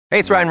Hey,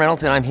 it's Ryan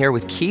Reynolds, and I'm here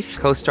with Keith,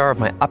 co-star of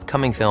my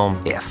upcoming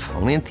film, If,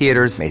 only in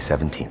theaters May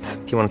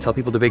 17th. Do you want to tell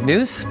people the big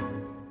news?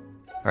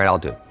 All right, I'll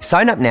do it.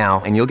 Sign up now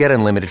and you'll get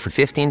unlimited for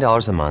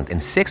 $15 a month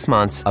and 6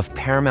 months of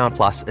Paramount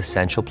Plus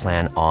Essential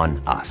Plan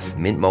on us.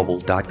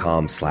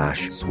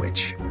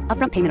 MintMobile.com/switch.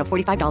 Upfront payment of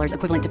 $45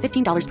 equivalent to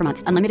 $15 per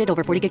month. Unlimited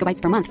over 40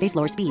 gigabytes per month. Face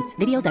lower speeds.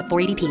 Videos at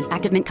 480p.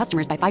 Active Mint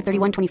customers by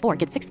 531.24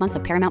 get 6 months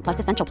of Paramount Plus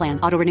Essential Plan.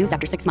 Auto renews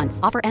after 6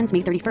 months. Offer ends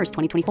May 31st,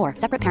 2024.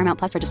 Separate Paramount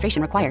Plus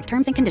registration required.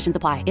 Terms and conditions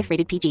apply if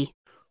rated PG.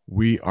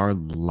 We are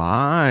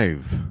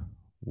live.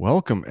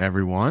 Welcome,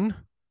 everyone.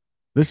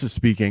 This is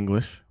Speak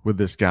English with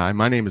this guy.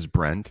 My name is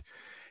Brent.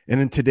 And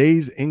in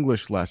today's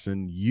English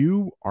lesson,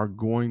 you are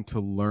going to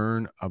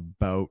learn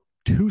about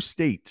 2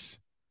 states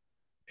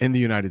in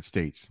the United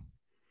States.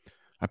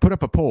 I put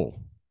up a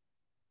poll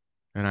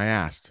and I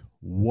asked,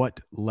 what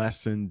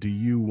lesson do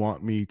you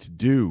want me to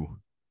do?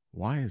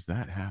 Why is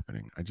that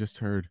happening? I just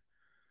got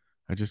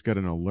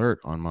an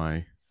alert on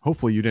my,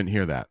 hopefully you didn't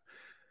hear that.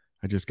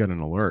 I just got an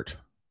alert.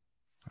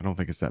 I don't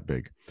think it's that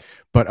big.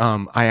 But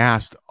I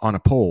asked on a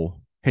poll,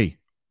 hey,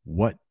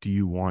 what do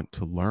you want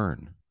to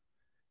learn?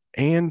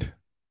 And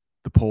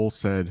the poll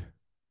said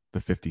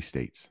the 50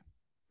 states.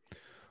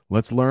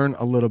 Let's learn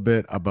a little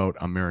bit about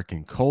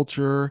American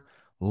culture.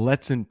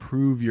 Let's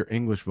improve your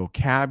English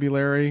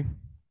vocabulary.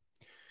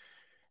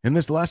 In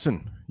this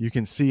lesson, you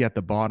can see at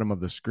the bottom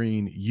of the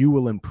screen, you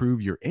will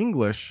improve your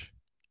English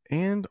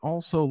and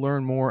also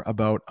learn more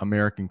about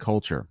American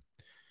culture.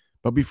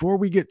 But before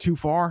we get too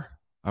far,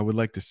 I would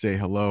like to say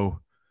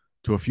hello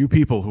to a few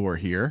people who are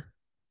here.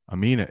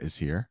 Amina is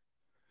here.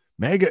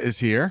 Mega is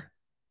here.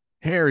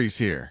 Harry's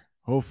here.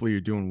 Hopefully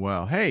you're doing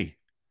well. Hey,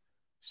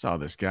 saw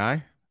this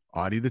guy.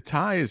 Audie the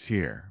Thai is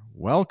here.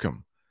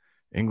 Welcome.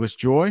 English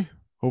Joy,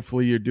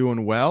 hopefully you're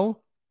doing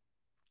well.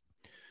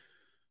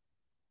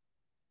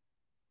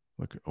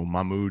 Look, oh,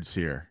 Mahmoud's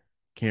here.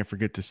 Can't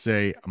forget to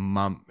say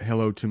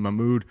hello to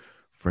Mahmoud.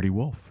 Freddie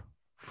Wolf.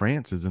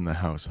 France is in the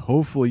house.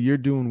 Hopefully you're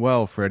doing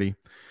well, Freddie.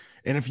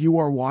 And if you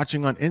are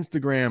watching on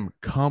Instagram,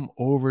 come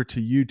over to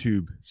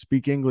YouTube.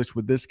 Speak English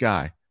with this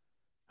guy.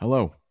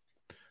 Hello.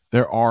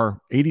 There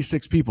are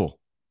 86 people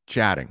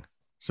chatting.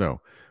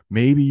 So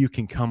maybe you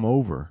can come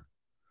over,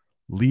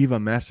 leave a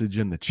message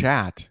in the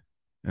chat,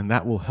 and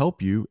that will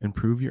help you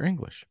improve your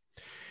English.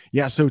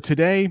 Yeah, so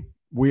today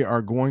we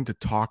are going to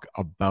talk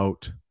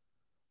about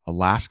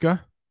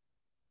Alaska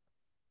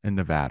and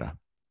Nevada.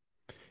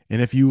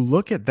 And if you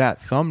look at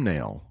that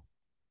thumbnail,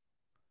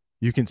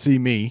 you can see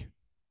me.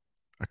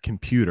 A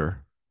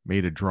computer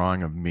made a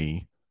drawing of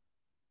me.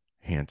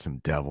 Handsome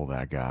devil,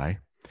 that guy.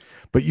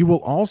 But you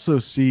will also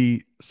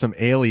see some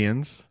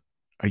aliens,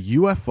 a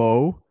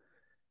UFO,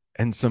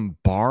 and some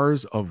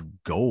bars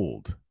of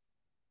gold.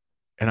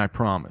 And I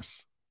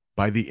promise,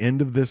 by the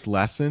end of this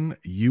lesson,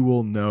 you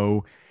will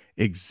know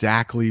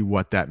exactly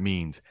what that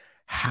means,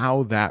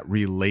 how that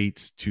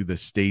relates to the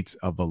states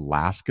of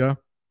Alaska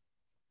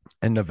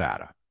and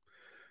Nevada.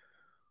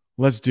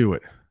 Let's do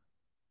it.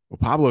 Well,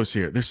 Pablo's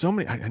here. There's so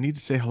many. I need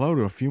to say hello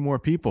to a few more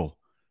people.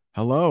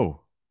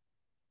 Hello.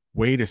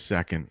 Wait a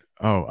second.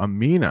 Oh,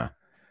 Amina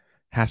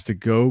has to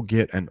go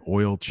get an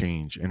oil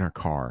change in her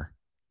car.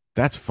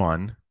 That's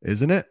fun,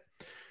 isn't it?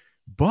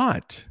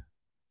 But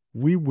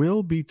we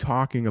will be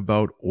talking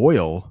about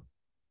oil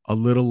a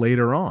little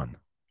later on.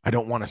 I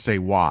don't want to say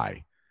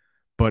why,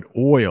 but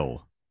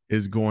oil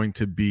is going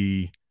to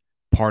be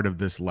part of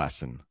this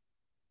lesson.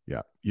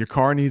 Yeah, your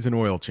car needs an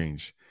oil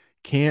change.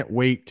 Can't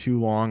wait too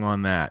long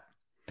on that.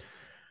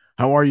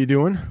 How are you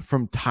doing?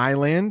 From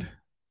Thailand,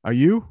 are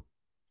you?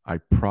 I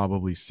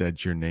probably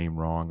said your name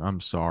wrong.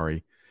 I'm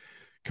sorry.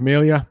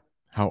 Camellia,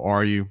 how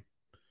are you?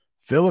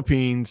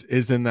 Philippines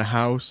is in the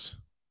house.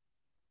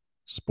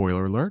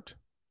 Spoiler alert,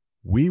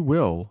 we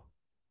will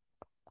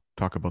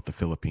talk about the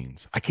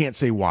Philippines. I can't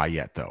say why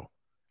yet, though.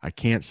 I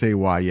can't say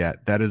why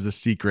yet. That is a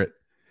secret.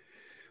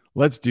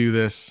 Let's do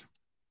this.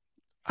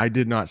 I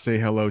did not say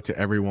hello to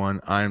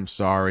everyone. I'm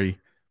sorry,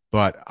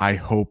 but I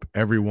hope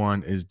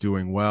everyone is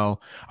doing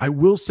well. I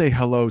will say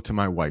hello to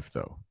my wife,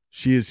 though.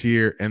 She is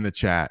here in the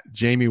chat.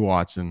 Jamie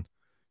Watson,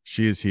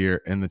 she is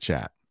here in the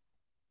chat.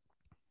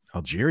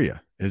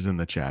 Algeria is in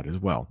the chat as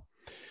well.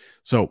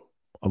 So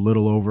a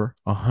little over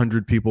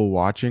 100 people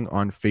watching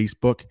on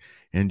Facebook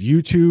and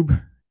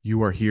YouTube.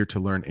 You are here to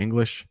learn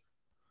English.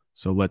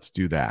 So let's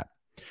do that.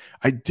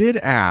 I did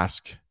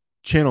ask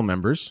channel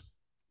members,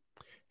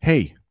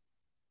 hey,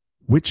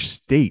 which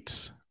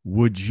states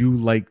would you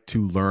like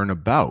to learn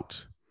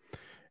about?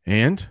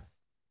 And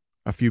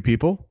a few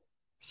people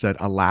said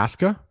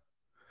Alaska.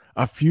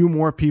 A few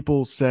more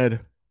people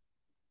said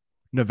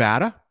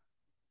Nevada.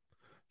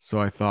 So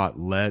I thought,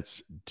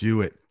 let's do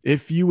it.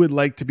 If you would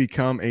like to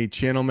become a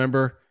channel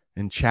member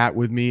and chat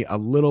with me a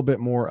little bit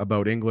more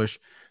about English,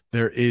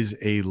 there is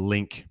a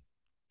link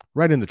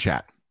right in the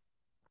chat.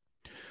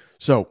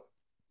 So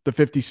the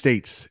 50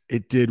 states,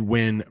 it did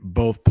win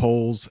both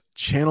polls.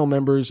 Channel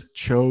members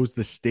chose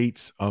the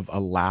states of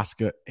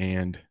Alaska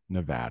and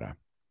Nevada.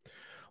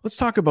 Let's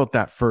talk about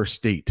that first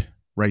state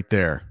right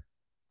there.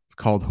 It's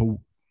called,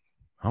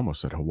 I almost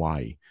said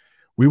Hawaii.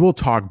 We will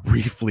talk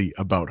briefly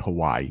about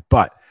Hawaii,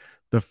 but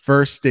the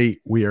first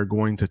state we are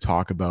going to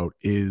talk about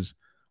is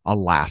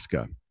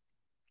Alaska.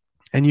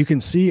 And you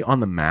can see on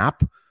the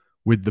map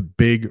with the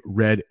big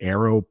red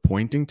arrow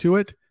pointing to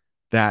it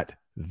that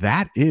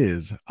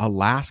is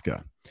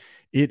Alaska.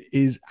 It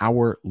is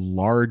our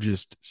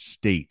largest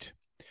state.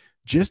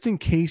 Just in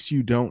case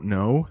you don't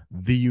know,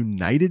 the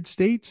United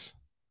States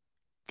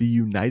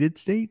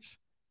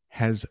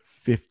has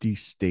 50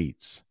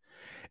 states.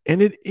 And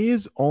it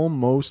is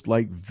almost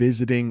like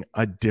visiting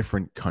a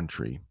different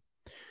country.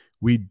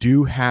 We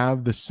do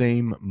have the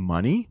same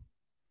money,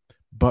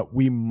 but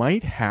we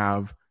might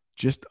have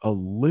just a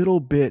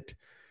little bit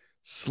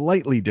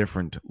slightly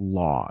different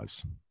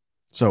laws.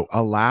 So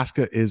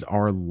Alaska is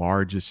our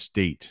largest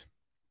state.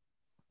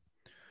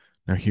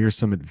 Now here's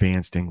some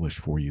advanced English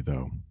for you,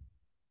 though.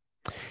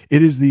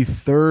 It is the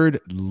third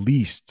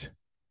least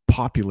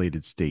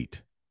populated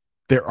state.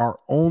 There are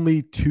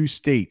only 2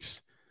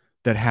 states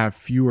that have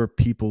fewer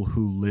people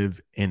who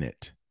live in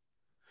it.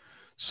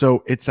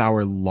 So it's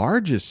our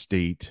largest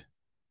state,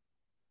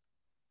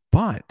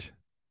 but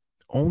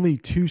only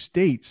 2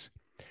 states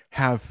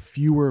have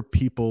fewer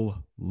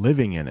people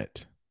living in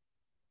it.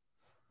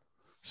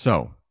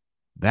 So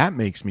that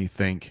makes me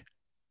think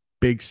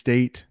big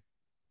state,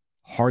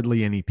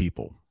 hardly any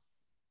people.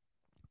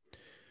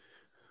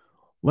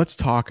 Let's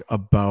talk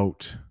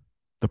about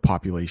the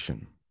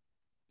population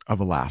of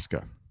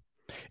Alaska.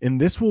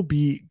 And this will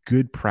be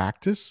good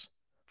practice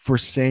for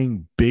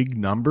saying big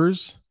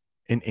numbers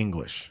in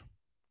English.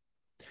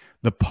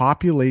 The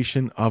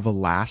population of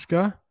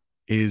Alaska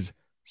is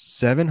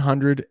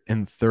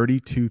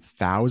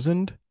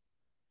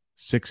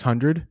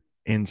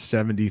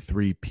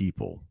 732,673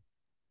 people.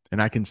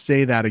 And I can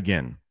say that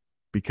again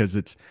because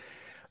it's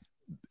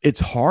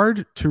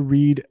hard to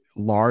read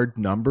large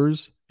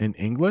numbers in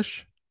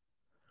English,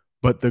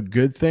 but the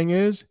good thing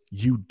is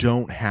you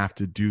don't have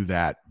to do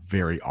that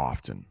very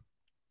often.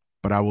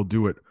 But I will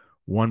do it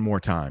one more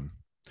time.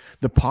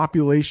 The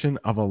population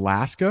of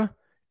Alaska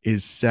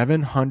is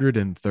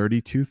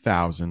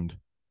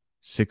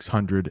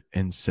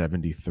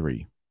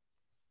 732,673.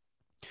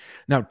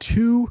 Now,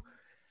 2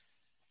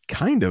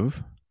 kind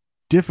of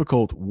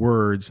difficult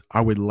words I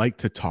would like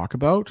to talk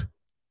about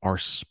are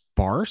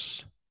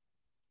sparse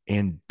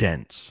and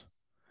dense.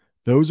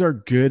 Those are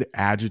good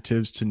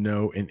adjectives to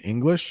know in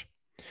English,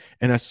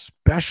 and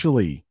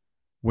especially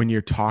when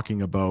you're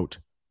talking about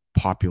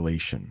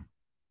population.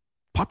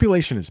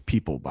 Population is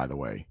people, by the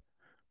way.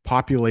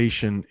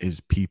 Population is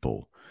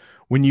people.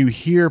 When you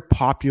hear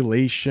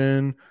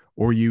population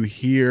or you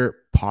hear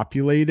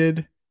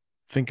populated,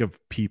 think of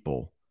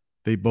people.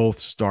 They both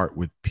start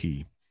with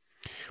P.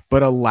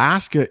 But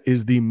Alaska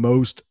is the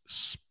most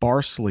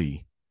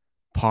sparsely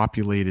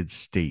populated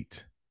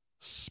state.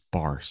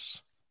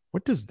 Sparse.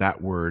 What does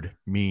that word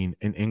mean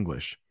in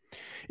English?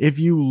 If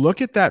you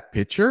look at that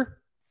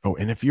picture,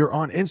 and if you're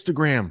on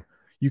Instagram,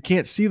 you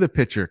can't see the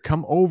picture,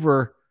 come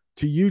over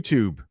to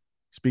YouTube.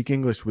 Speak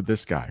English with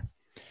this guy.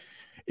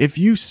 If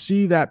you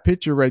see that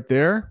picture right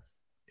there,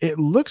 it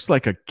looks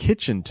like a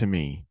kitchen to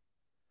me,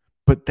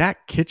 but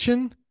that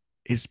kitchen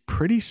is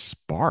pretty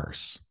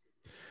sparse.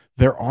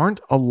 There aren't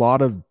a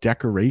lot of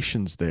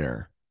decorations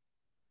there.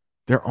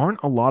 There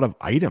aren't a lot of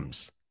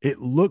items. It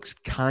looks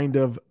kind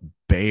of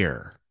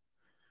bare.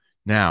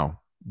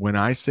 Now, when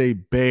I say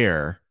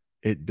bare,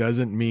 it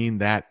doesn't mean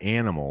that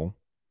animal.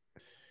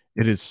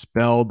 It is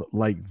spelled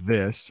like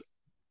this,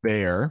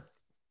 bear.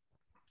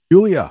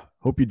 Julia,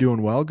 hope you're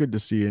doing well. Good to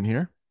see you in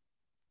here.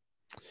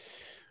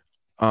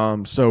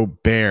 So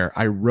bear,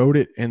 I wrote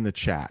it in the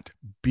chat.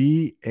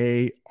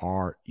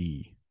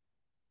 B-A-R-E,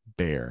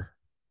 bear.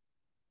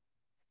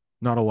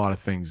 Not a lot of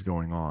things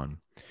going on.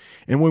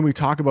 And when we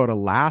talk about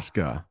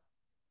Alaska,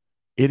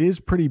 it is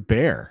pretty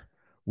bare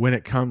when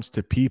it comes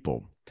to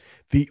people.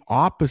 The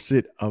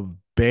opposite of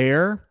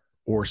bare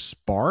or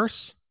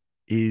sparse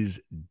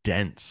is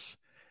dense.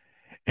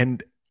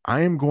 And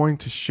I am going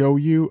to show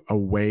you a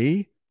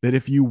way that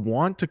if you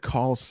want to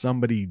call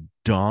somebody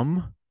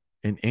dumb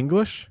in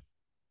English,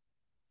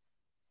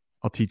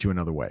 I'll teach you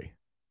another way.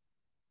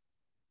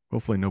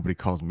 Hopefully nobody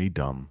calls me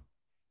dumb.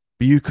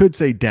 But you could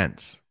say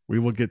dense. We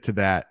will get to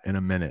that in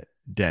a minute.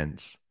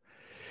 Dense.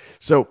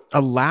 So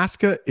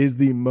Alaska is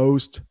the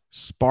most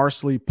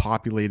sparsely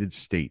populated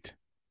state.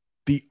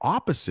 The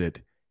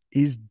opposite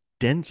is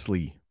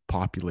densely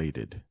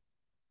populated.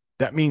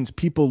 That means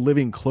people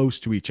living close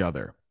to each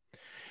other.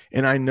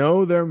 And I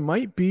know there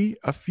might be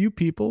a few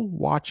people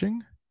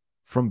watching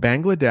from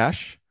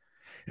Bangladesh.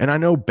 And I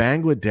know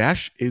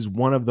Bangladesh is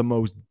one of the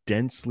most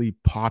densely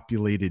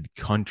populated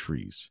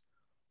countries.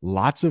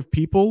 Lots of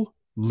people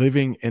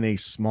living in a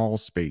small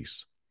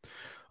space.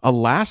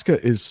 Alaska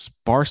is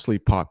sparsely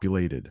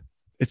populated.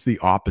 It's the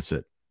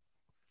opposite.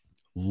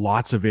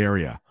 Lots of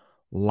area,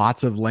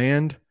 lots of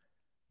land,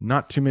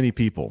 not too many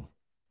people.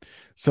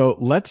 So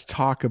let's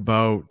talk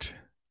about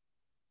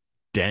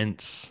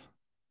dense.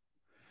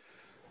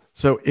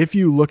 So if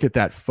you look at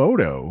that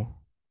photo,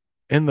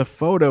 in the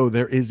photo,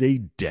 there is a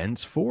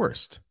dense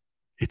forest.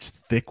 It's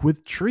thick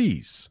with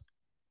trees.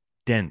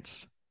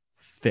 Dense,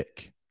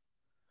 thick.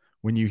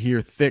 When you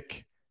hear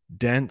thick,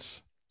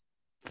 dense,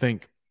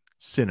 think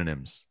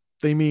synonyms.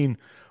 They mean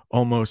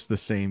almost the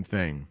same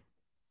thing.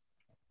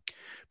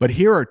 But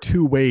here are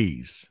two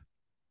ways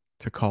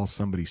to call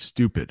somebody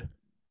stupid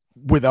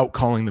without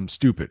calling them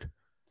stupid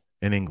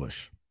in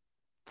English.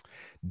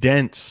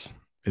 Dense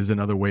is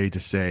another way to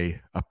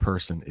say a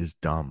person is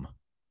dumb.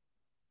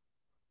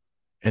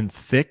 And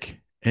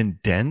thick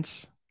and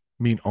dense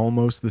mean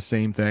almost the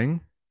same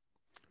thing.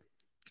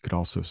 You could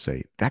also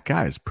say that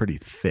guy is pretty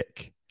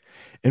thick.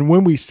 And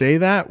when we say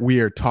that, we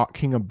are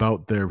talking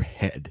about their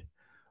head.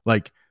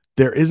 Like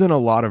there isn't a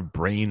lot of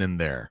brain in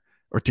there.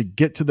 Or to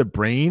get to the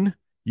brain,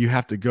 you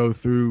have to go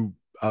through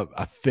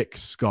a thick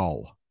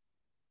skull.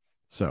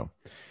 So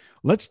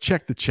let's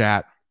check the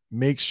chat.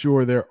 Make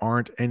sure there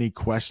aren't any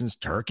questions.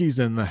 Turkey's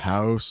in the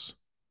house.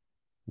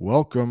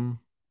 Welcome.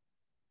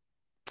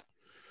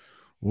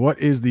 What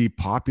is the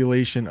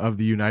population of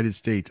the United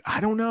States?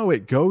 I don't know.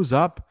 It goes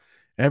up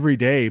every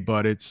day,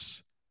 but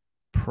it's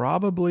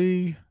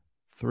probably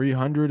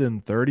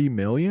 330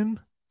 million,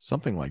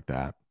 something like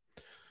that.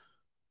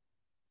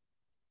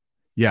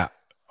 Yeah,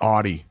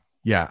 Audie.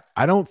 Yeah,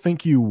 I don't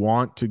think you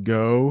want to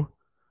go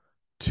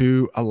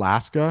to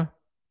Alaska.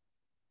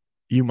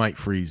 You might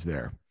freeze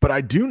there. But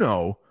I do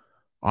know,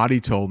 Audie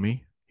told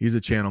me, he's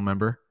a channel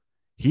member,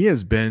 he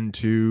has been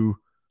to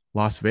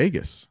Las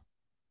Vegas,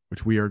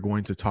 which we are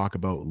going to talk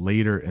about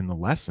later in the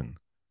lesson.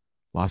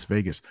 Las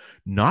Vegas,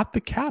 not the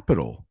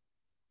capital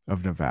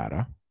of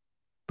Nevada,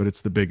 but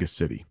it's the biggest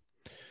city.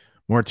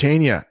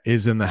 Mauritania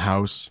is in the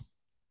house.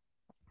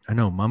 I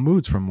know,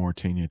 Mahmoud's from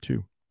Mauritania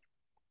too.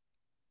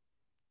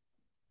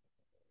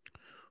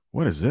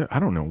 What is it? I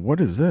don't know.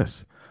 What is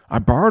this? I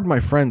borrowed my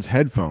friend's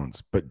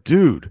headphones, but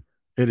dude,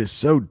 it is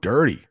so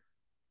dirty.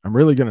 I'm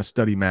really going to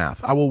study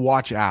math. I will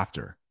watch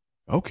after.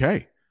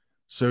 Okay.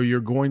 So you're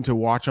going to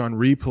watch on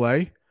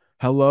replay.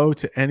 Hello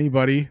to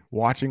anybody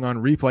watching on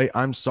replay.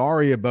 I'm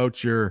sorry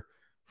about your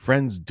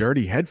friend's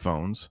dirty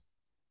headphones,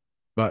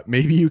 but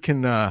maybe you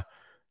can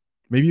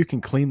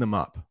clean them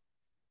up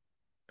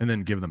and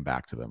then give them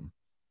back to them.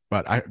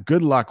 But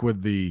good luck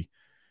with the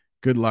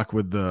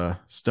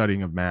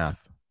studying of math.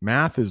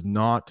 Math is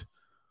not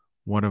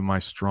one of my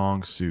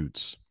strong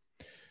suits.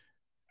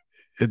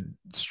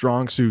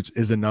 Strong suits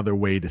is another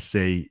way to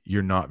say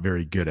you're not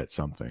very good at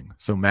something.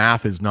 So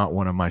math is not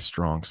one of my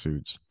strong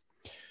suits.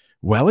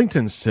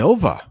 Wellington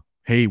Silva.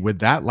 Hey, with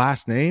that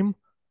last name,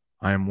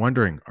 I am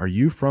wondering, are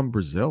you from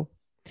Brazil?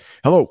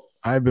 Hello,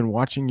 I've been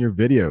watching your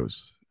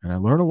videos and I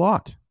learn a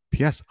lot.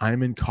 P.S.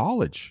 I'm in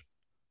college.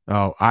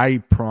 Oh,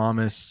 I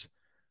promise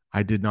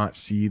I did not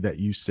see that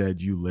you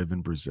said you live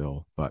in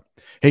Brazil. But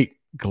hey,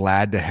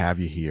 glad to have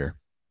you here.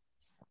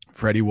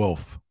 Freddie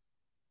Wolf.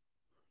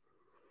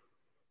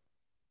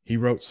 He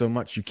wrote so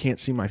much you can't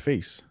see my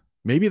face.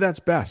 Maybe that's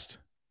best.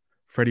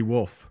 Freddie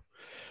Wolf.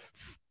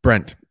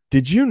 Brent,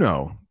 did you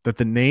know that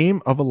the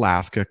name of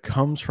Alaska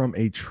comes from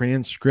a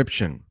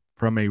transcription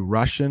from a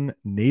Russian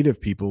native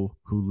people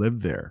who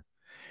lived there?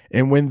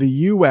 And when the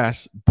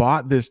U.S.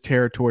 bought this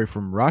territory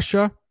from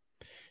Russia,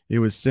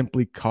 it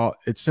simply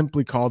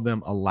called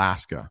them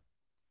Alaska.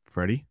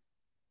 Freddie,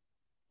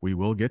 we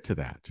will get to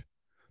that.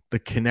 The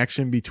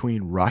connection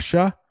between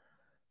Russia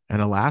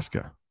and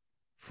Alaska.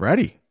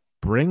 Freddie,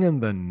 bringing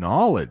the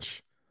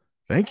knowledge.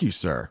 Thank you,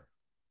 sir.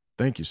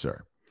 Thank you,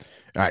 sir.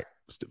 All right.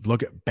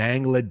 Look at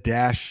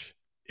Bangladesh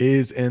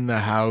is in the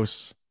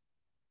house.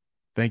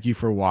 Thank you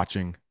for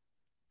watching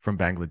from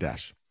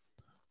Bangladesh.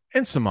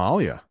 And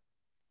Somalia.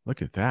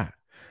 Look at that.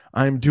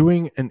 I'm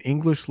doing an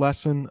English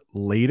lesson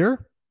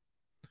later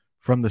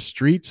from the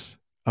streets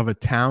of a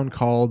town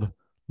called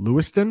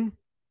Lewiston.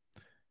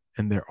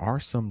 And there are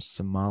some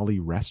Somali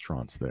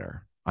restaurants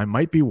there. I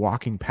might be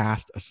walking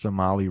past a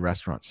Somali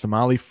restaurant.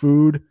 Somali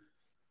food,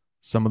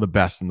 some of the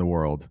best in the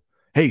world.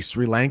 Hey,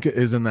 Sri Lanka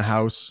is in the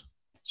house.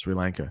 Sri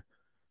Lanka.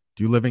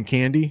 Do you live in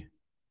Kandy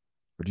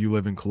or do you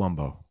live in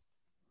Colombo?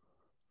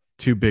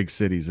 Two big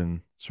cities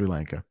in Sri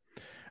Lanka.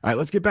 All right,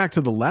 let's get back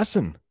to the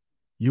lesson.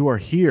 You are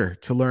here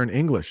to learn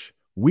English.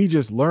 We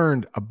just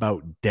learned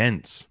about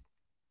dense.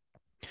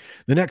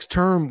 The next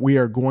term we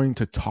are going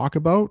to talk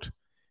about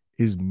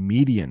is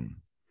median.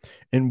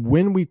 And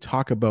when we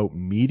talk about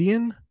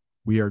median,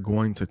 we are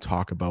going to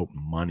talk about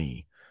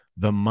money,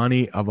 the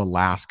money of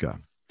Alaska.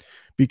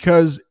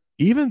 Because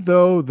even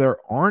though there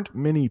aren't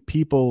many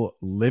people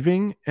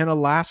living in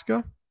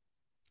Alaska,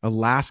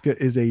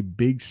 Alaska is a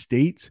big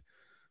state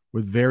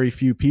with very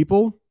few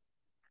people.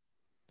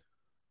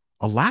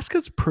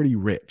 Alaska's pretty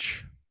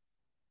rich.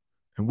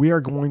 And we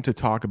are going to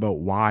talk about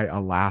why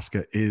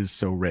Alaska is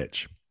so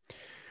rich.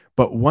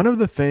 But one of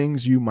the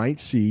things you might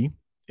see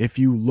if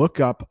you look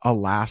up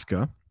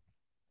Alaska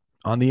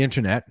on the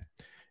internet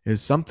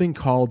is something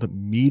called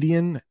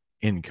median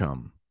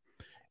income.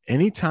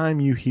 Anytime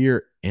you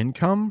hear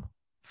income,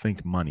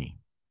 think money.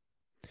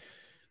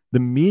 The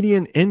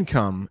median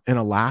income in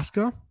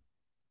Alaska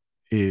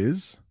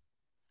is,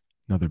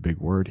 another big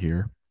word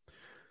here,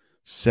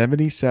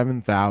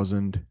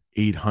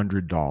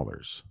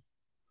 $77,800.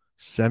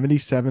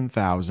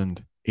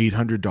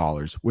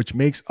 $77,800, which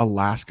makes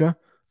Alaska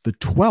the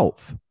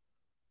 12th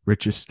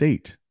richest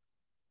state.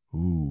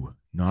 Ooh,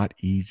 not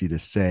easy to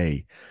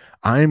say.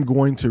 I'm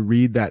going to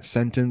read that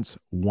sentence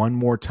one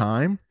more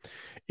time.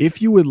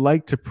 If you would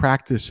like to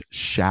practice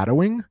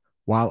shadowing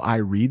while I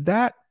read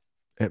that,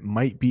 it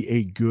might be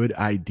a good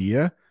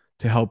idea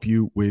to help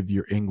you with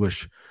your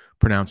English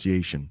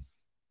pronunciation.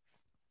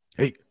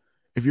 Hey,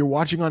 if you're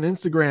watching on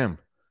Instagram,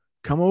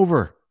 come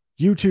over.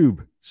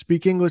 YouTube,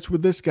 speak English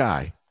with this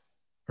guy.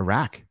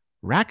 Iraq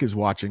is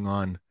watching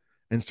on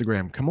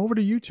Instagram. Come over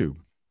to YouTube.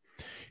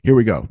 Here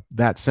we go.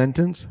 That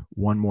sentence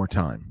one more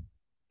time.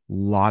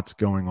 Lots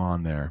going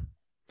on there.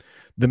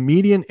 The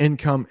median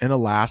income in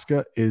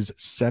Alaska is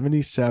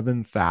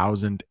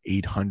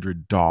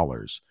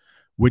 $77,800,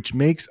 which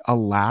makes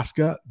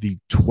Alaska the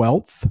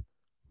 12th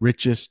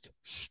richest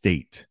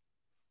state.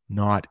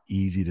 Not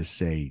easy to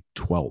say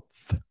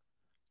 12th.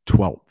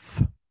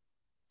 12th.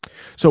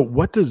 So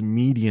what does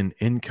median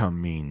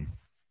income mean?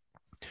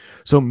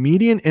 So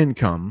median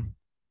income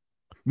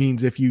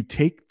means if you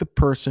take the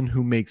person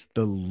who makes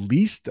the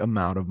least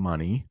amount of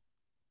money,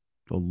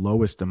 the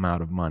lowest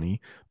amount of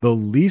money, the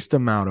least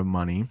amount of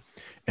money,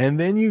 and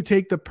then you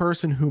take the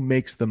person who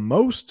makes the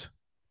most,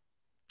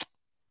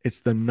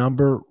 it's the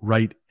number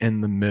right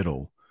in the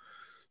middle.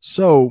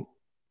 So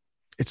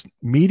it's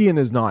median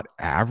is not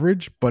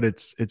average, but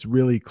it's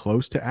really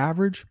close to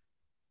average.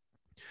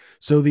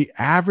 So the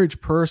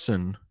average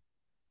person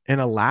in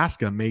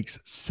Alaska makes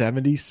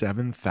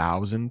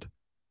 $77,000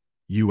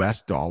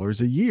 US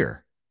a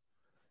year.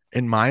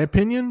 In my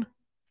opinion,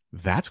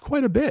 that's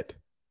quite a bit.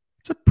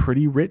 It's a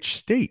pretty rich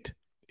state.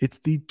 It's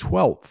the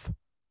 12th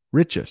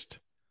richest.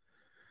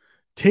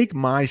 Take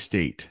my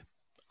state.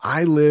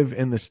 I live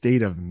in the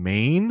state of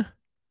Maine.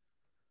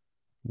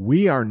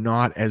 We are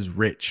not as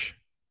rich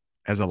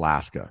as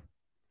Alaska.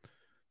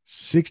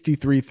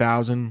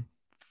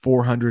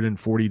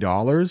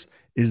 $63,440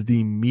 is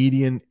the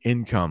median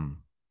income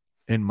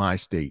in my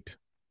state.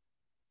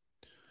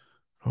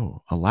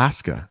 Oh,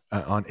 Alaska.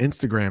 On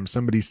Instagram,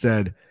 somebody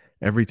said,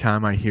 every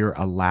time I hear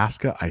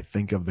Alaska, I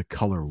think of the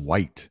color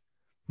white.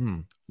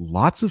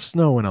 Lots of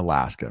snow in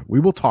Alaska. We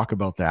will talk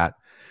about that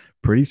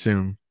pretty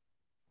soon.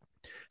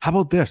 How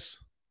about this?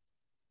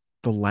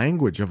 The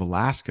language of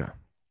Alaska.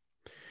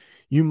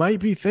 You might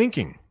be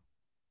thinking,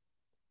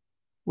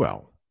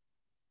 well,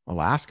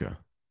 Alaska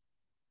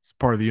is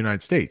part of the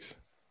United States.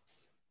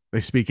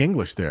 They speak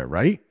English there,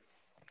 right?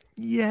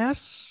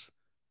 Yes,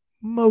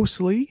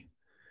 mostly.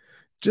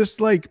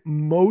 Just like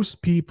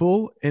most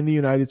people in the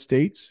United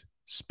States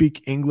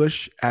speak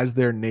English as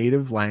their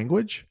native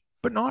language,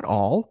 but not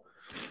all.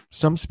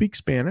 Some speak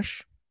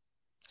Spanish.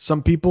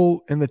 Some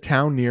people in the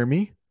town near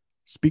me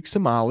speak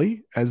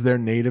Somali as their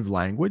native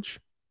language.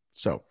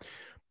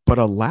 But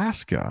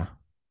Alaska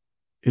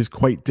is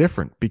quite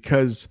different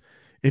because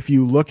if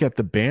you look at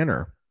the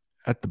banner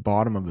at the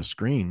bottom of the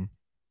screen,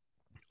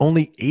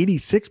 only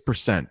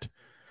 86%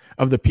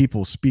 of the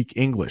people speak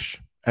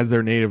English as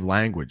their native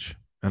language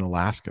in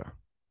Alaska.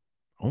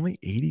 Only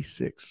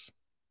 86.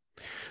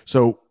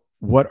 So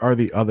what are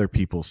the other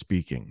people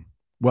speaking?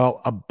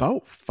 Well,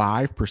 about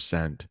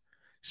 5%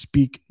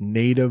 speak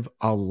native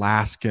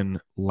Alaskan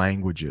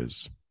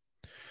languages.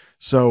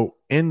 So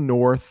in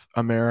North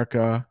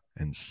America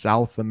and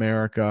South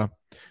America,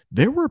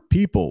 there were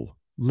people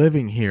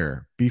living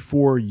here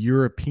before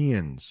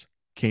Europeans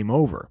came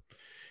over.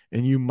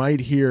 And you might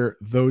hear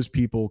those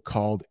people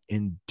called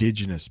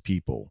indigenous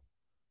people.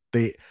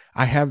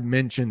 I have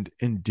mentioned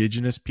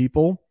indigenous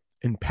people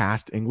in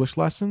past English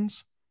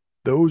lessons.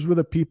 Those were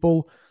the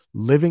people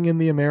living in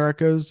the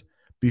Americas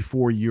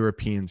before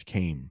Europeans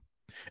came.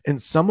 And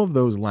some of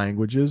those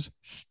languages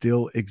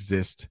still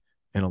exist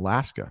in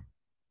Alaska.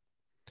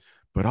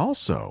 But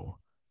also,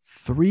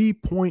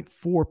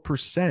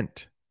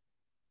 3.4%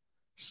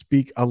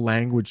 speak a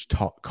language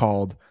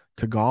called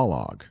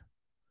Tagalog.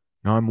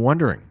 Now, I'm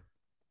wondering,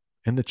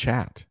 in the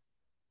chat,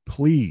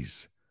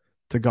 please,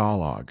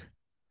 Tagalog.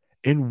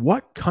 In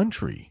what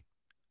country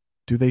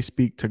do they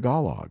speak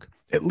Tagalog?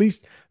 At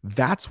least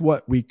that's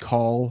what we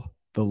call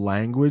the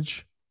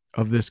language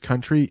of this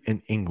country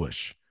in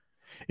English.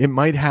 It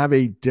might have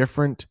a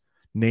different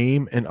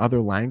name in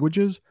other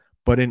languages,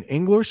 but in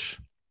English,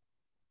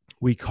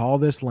 we call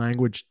this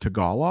language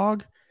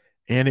Tagalog,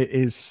 and it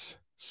is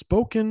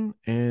spoken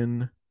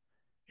in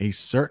a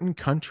certain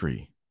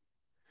country.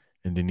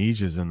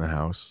 Indonesia's in the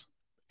house.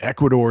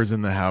 Ecuador's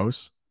in the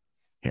house.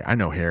 Hey, I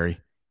know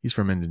Harry. He's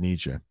from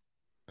Indonesia.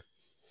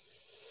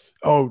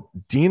 Oh,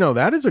 Dino,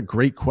 that is a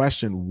great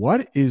question.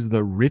 What is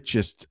the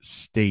richest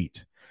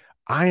state?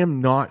 I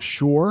am not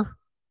sure.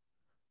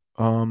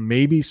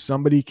 Maybe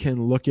somebody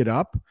can look it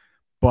up,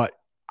 but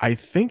I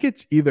think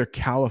it's either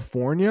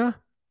California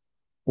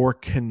or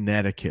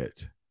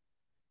Connecticut.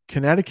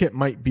 Connecticut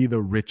might be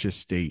the richest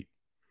state.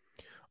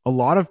 A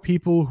lot of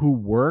people who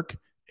work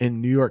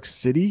in New York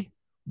City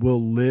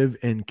will live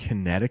in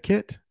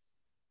Connecticut.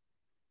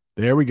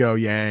 There we go,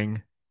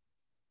 Yang.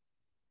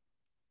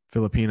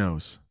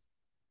 Filipinos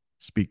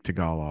speak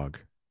Tagalog.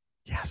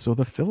 Yeah, so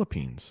the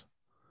Philippines.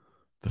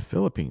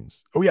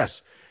 Oh,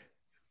 yes.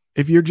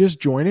 If you're just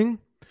joining,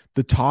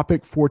 The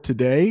topic for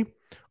today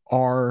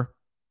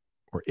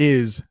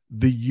is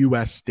the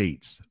U.S.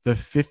 states, the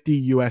 50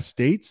 U.S.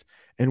 states,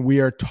 and we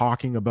are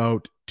talking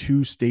about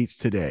 2 states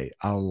today,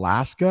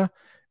 Alaska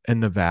and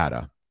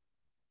Nevada.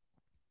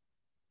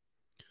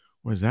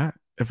 What is that?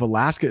 If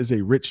Alaska is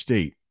a rich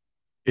state,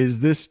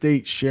 is this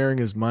state sharing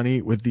his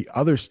money with the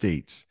other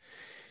states?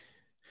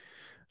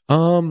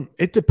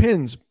 It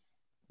depends,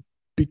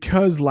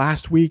 because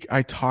last week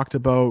I talked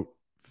about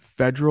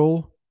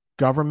federal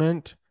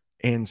government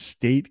and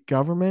state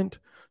government.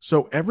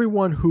 So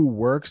everyone who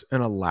works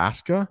in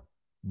Alaska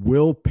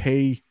will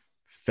pay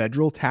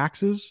federal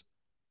taxes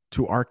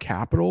to our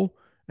capital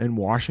in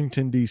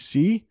Washington,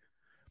 D.C.,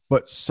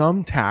 but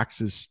some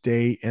taxes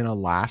stay in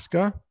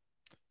Alaska.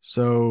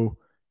 So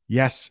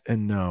yes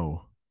and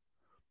no.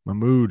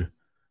 Mahmoud,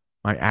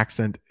 my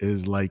accent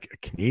is like a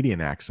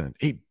Canadian accent.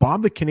 Hey,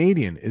 Bob the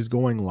Canadian is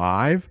going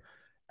live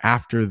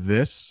after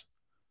this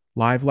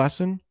live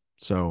lesson.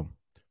 So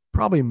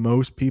probably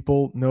most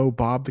people know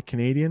Bob the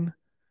Canadian,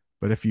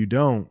 but if you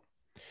don't,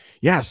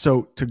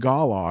 so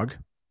Tagalog,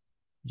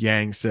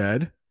 Yang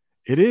said,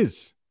 it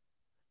is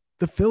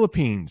the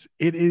Philippines.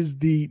 It is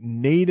the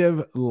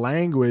native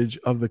language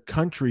of the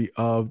country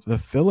of the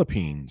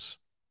Philippines.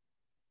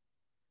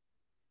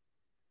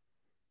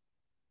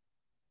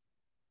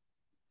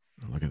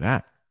 Look at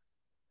that.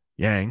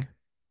 Yang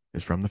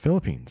is from the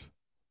Philippines.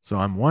 So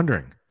I'm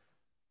wondering,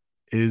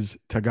 is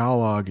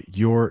Tagalog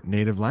your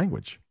native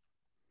language?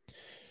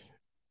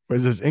 What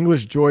is this?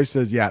 English Joy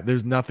says, yeah,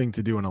 there's nothing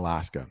to do in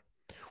Alaska.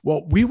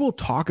 Well, we will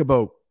talk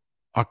about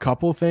a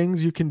couple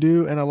things you can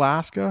do in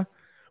Alaska,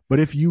 but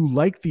if you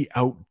like the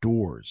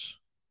outdoors,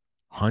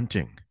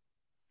 hunting,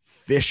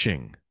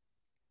 fishing,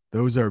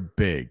 those are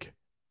big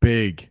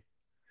in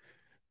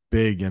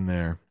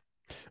there.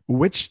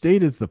 Which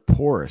state is the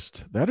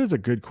poorest? That is a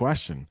good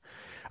question.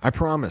 I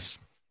promise,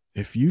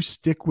 if you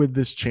stick with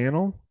this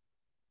channel,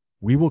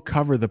 we will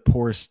cover the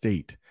poorest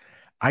state.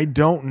 I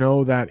don't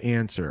know that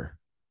answer,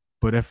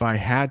 but if I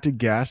had to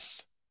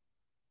guess,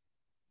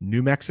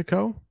 New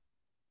Mexico,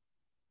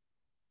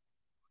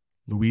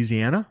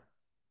 Louisiana,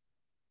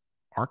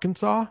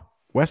 Arkansas,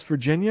 West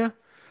Virginia,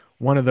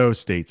 one of those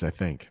states, I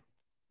think.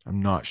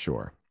 I'm not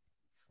sure.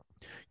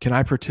 Can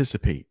I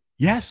participate?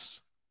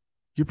 Yes,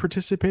 you're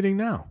participating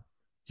now.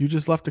 You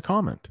just left a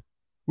comment.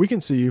 We can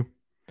see you.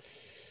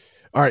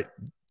 All right.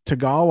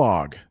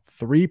 Tagalog,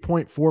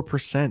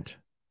 3.4%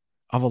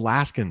 of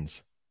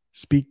Alaskans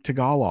speak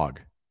Tagalog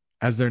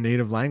as their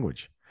native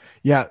language.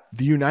 Yeah,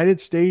 the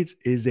United States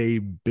is a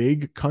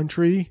big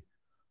country.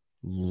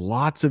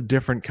 Lots of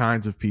different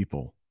kinds of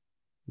people.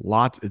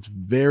 It's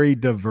very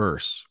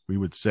diverse, we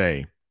would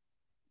say.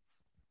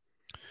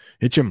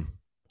 Hitchum,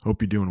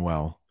 hope you're doing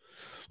well.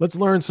 Let's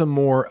learn some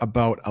more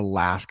about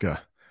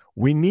Alaska.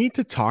 We need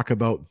to talk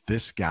about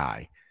this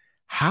guy.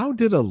 How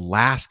did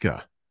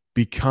Alaska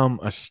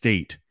become a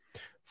state?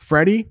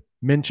 Freddie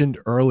mentioned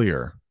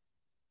earlier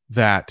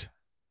that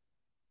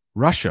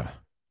Russia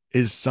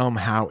is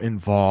somehow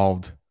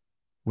involved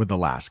with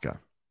Alaska.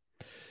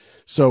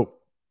 So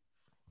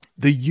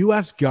the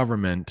U.S.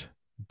 government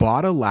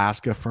bought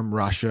Alaska from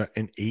Russia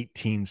in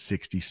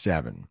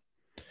 1867.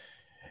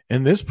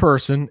 And this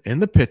person in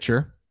the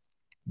picture,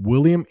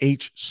 William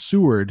H.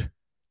 Seward,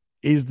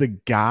 is the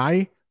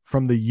guy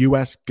from the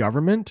U.S.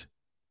 government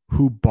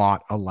who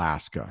bought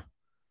Alaska.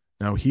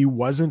 Now, he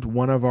wasn't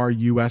one of our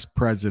U.S.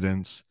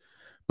 presidents,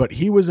 but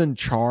he was in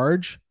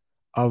charge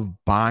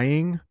of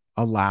buying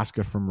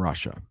Alaska from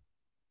Russia.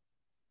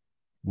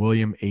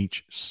 William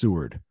H.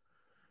 Seward.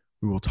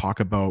 We will talk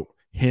about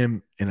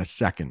him in a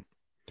second.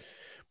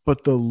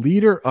 But the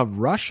leader of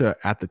Russia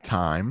at the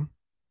time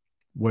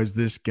was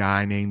this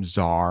guy named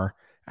Tsar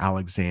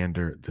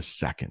Alexander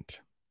II.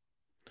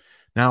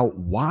 Now,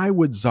 why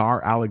would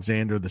Tsar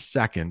Alexander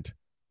II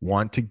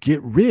want to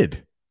get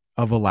rid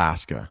of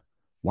Alaska?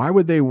 Why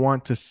would they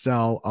want to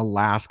sell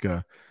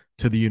Alaska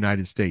to the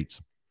United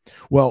States?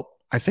 Well,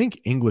 I think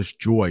English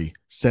Joy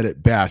said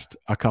it best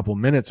a couple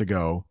minutes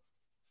ago.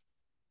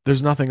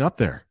 There's nothing up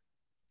there.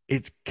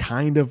 It's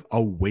kind of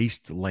a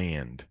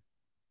wasteland.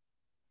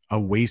 A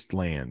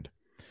wasteland.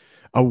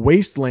 A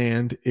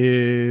wasteland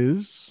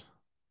is,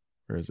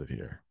 where is it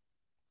here?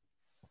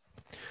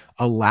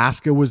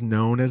 Alaska was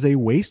known as a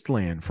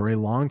wasteland for a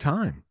long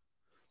time.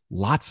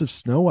 Lots of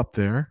snow up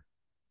there,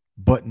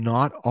 but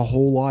not a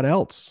whole lot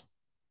else.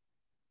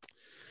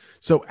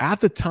 So at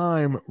the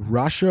time,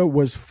 Russia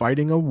was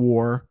fighting a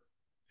war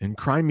in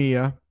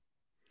Crimea.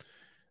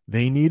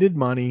 They needed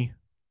money.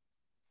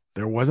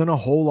 There wasn't a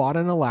whole lot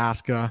in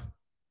Alaska.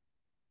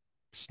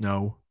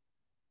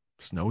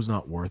 Snow's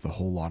not worth a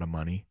whole lot of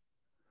money.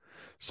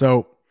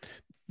 So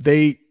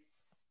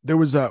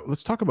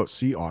let's talk about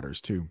sea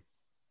otters too.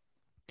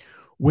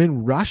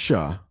 When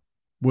Russia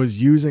was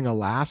using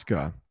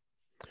Alaska,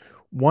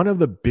 one of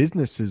the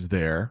businesses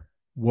there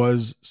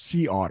was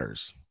sea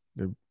otters.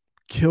 They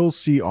kill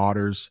sea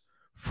otters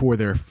for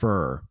their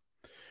fur.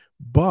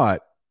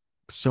 But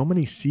so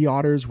many sea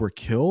otters were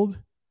killed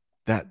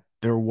that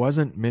there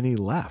wasn't many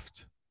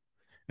left.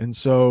 And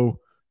so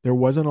there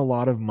wasn't a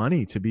lot of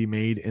money to be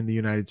made in the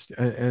United States,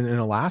 in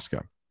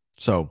Alaska.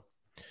 So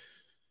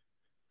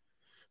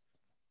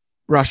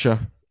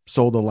Russia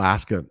sold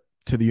Alaska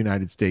to the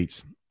United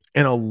States.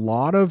 And a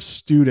lot of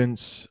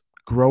students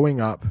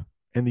growing up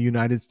in the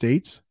United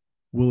States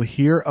will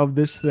hear of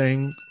this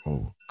thing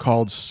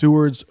called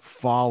Seward's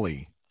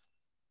Folly.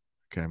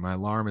 Okay, my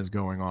alarm is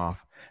going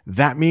off.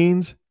 That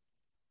means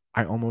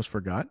I almost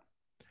forgot.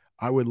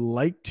 I would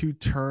like to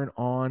turn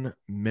on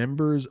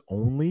members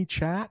only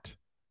chat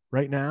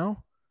right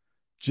now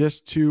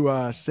just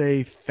to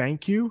say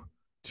thank you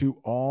to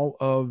all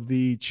of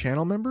the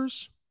channel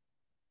members.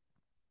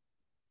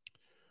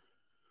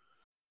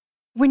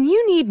 When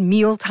you need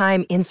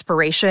mealtime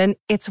inspiration,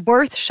 it's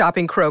worth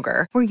shopping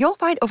Kroger, where you'll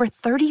find over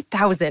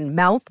 30,000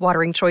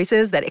 mouth-watering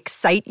choices that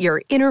excite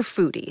your inner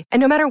foodie. And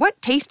no matter what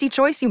tasty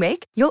choice you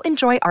make, you'll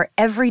enjoy our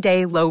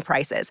everyday low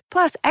prices,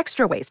 plus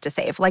extra ways to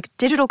save, like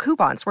digital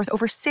coupons worth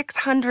over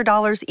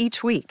 $600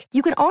 each week.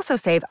 You can also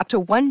save up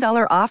to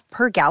 $1 off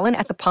per gallon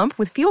at the pump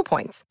with fuel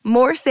points.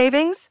 More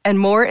savings and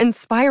more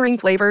inspiring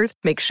flavors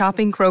make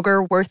shopping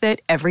Kroger worth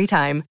it every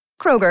time.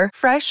 Kroger,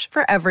 fresh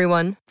for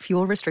everyone.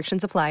 Fuel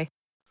restrictions apply.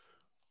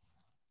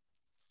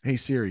 Hey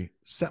Siri,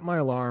 set my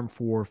alarm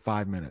for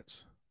 5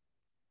 minutes.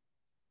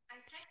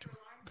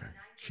 Okay,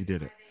 she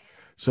did it.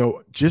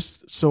 So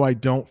just so I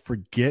don't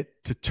forget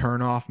to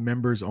turn off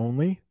members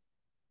only,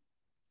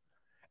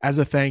 as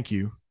a thank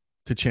you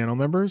to channel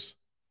members,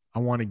 I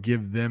want to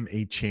give them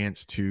a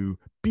chance to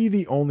be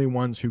the only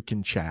ones who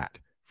can chat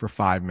for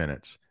 5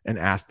 minutes and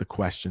ask the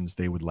questions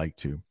they would like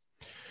to.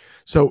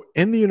 So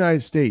in the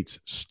United States,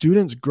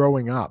 students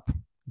growing up,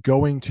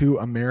 going to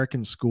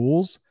American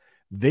schools,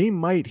 they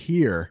might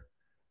hear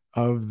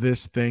of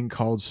this thing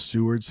called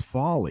Seward's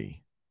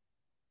Folly.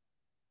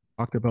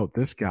 Talked about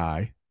this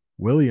guy,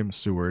 William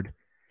Seward.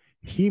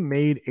 He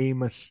made a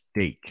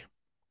mistake.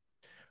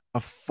 A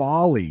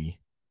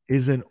folly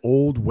is an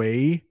old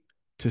way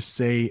to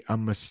say a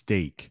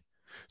mistake.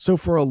 So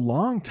for a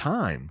long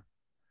time,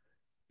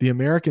 the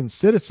American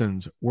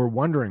citizens were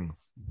wondering,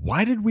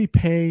 why did we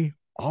pay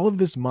all of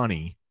this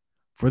money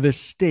for this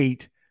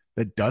state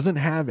that doesn't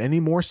have any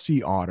more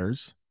sea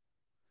otters,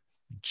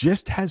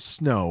 just has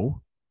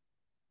snow?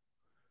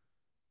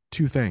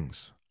 Two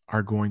things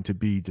are going to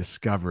be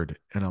discovered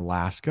in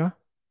Alaska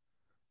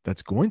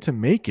that's going to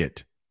make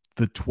it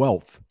the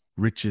 12th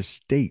richest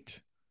state.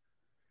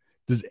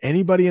 Does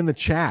anybody in the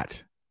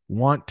chat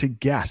want to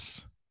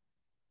guess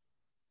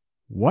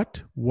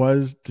what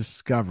was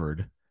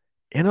discovered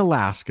in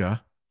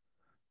Alaska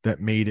that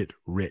made it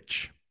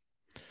rich?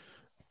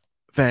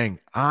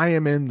 Thang, I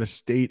am in the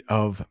state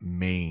of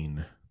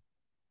Maine.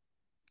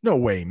 No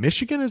way.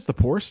 Michigan is the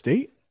poor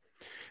state?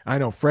 I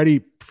know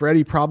Freddie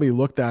probably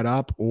looked that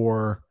up,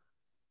 or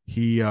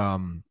he's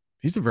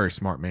a very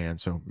smart man,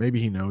 so maybe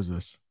he knows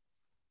this.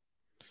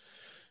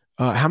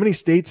 How many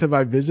states have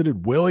I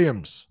visited?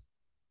 Williams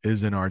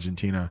is in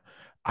Argentina.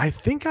 I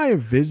think I have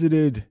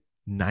visited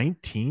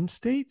 19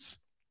 states.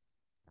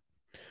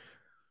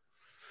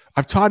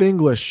 I've taught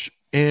English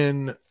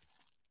in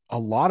a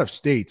lot of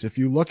states. If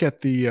you look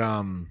at the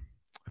I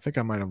think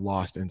I might have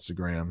lost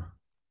Instagram.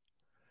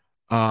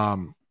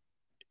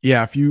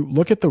 Yeah, if you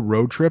look at the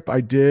road trip I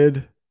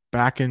did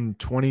back in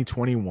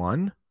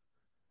 2021,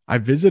 I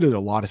visited a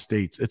lot of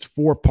states. It's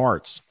 4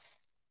 parts.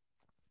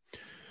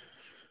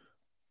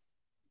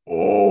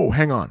 Oh,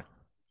 hang on.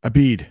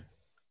 Abid,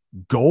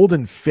 gold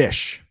and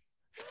fish.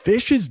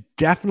 Fish is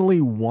definitely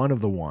one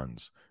of the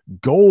ones.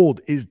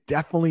 Gold is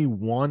definitely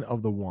one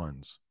of the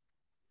ones.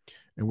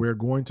 And we're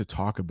going to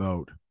talk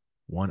about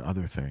one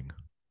other thing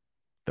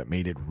that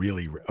made it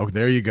really. Oh,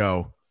 there you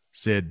go,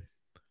 Sid.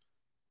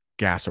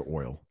 Gas or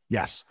oil.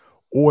 Yes,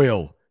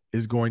 oil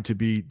is going to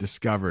be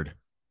discovered.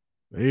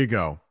 There you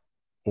go.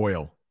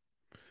 Oil.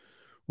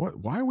 What?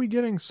 Why are we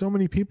getting so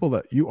many people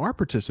that you are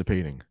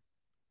participating?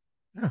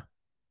 Yeah,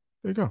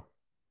 there you go.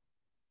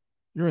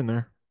 You're in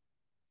there.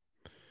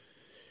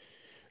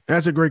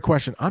 That's a great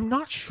question. I'm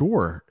not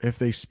sure if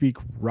they speak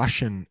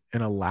Russian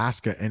in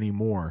Alaska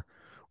anymore.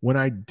 When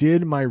I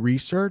did my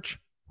research,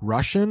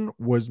 Russian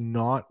was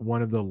not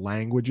one of the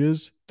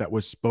languages that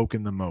was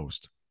spoken the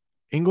most.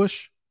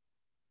 English,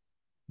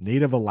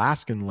 Native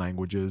Alaskan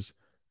languages,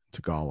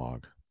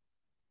 Tagalog.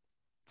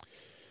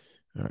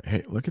 All right,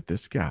 hey, look at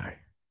this guy.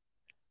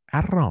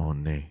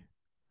 Arone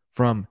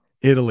from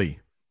Italy.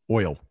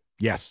 Oil.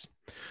 Yes.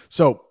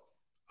 So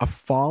a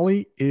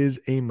folly is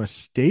a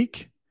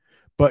mistake,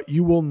 but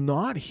you will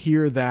not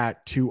hear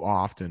that too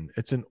often.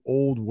 It's an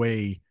old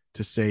way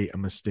to say a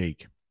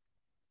mistake.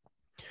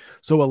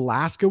 So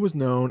Alaska was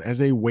known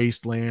as a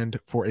wasteland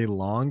for a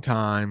long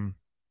time,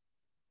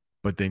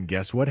 but then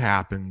guess what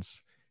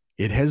happens?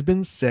 It has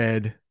been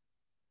said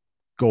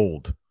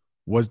gold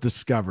was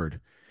discovered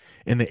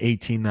in the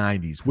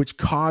 1890s, which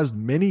caused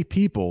many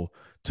people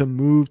to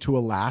move to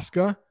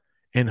Alaska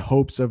in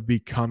hopes of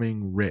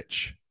becoming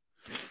rich.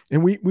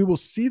 And we will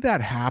see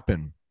that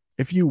happen.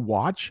 If you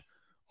watch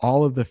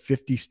all of the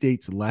 50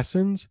 states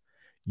lessons,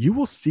 you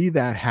will see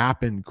that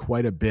happen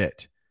quite a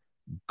bit.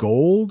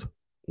 Gold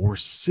or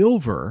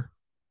silver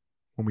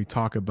when we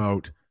talk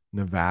about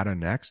Nevada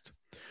next.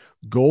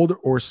 Gold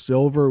or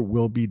silver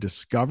will be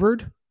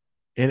discovered,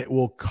 and it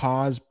will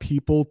cause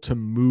people to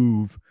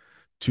move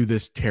to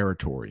this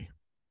territory.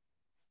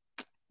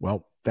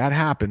 Well, that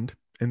happened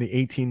in the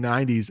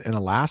 1890s in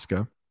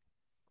Alaska,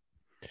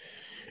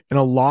 and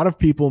a lot of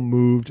people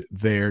moved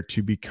there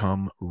to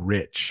become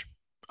rich.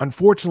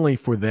 Unfortunately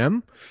for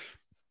them,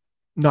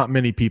 not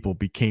many people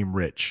became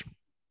rich.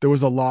 There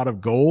was a lot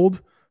of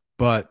gold,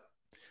 but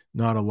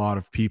not a lot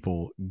of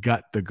people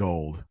got the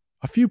gold.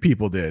 A few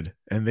people did,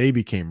 and they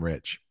became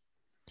rich.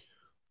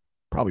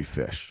 Probably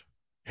fish.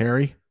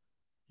 Harry,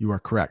 you are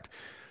correct.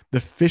 The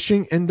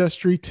fishing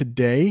industry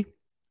today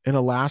in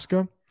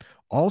Alaska,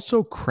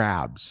 also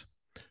crabs.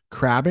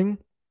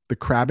 The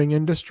crabbing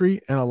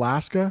industry in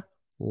Alaska,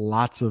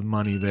 lots of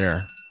money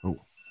there. Oh,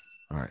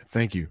 all right.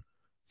 Thank you.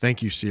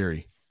 Thank you,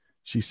 Siri.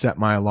 She set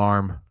my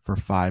alarm for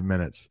 5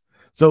 minutes.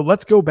 So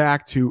let's go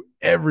back to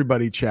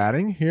everybody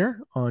chatting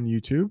here on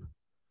YouTube.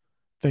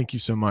 Thank you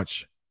so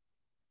much.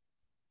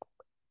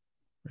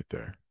 Right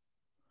there.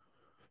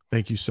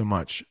 Thank you so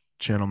much,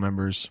 channel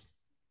members.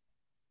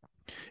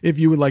 If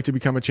you would like to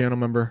become a channel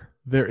member,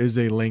 there is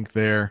a link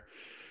there.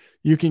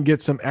 You can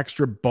get some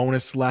extra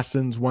bonus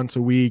lessons once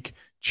a week,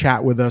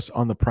 chat with us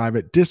on the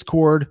private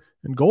Discord,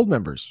 and gold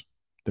members,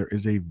 there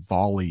is a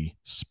volley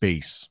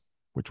space,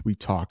 which we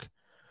talk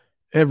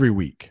every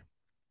week.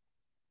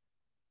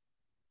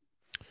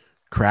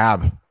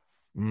 Crab.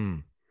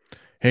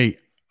 Hey,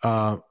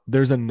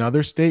 there's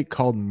another state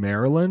called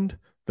Maryland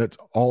that's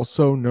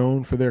also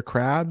known for their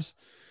crabs.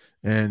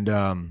 And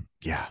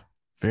yeah,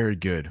 very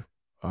good.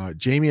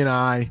 Jamie and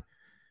I,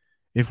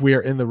 if we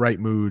are in the right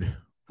mood,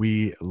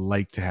 we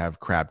like to have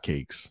crab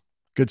cakes.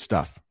 Good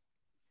stuff.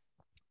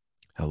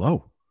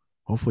 Hello.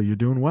 Hopefully you're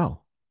doing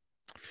well.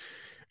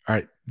 All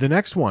right. The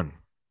next one,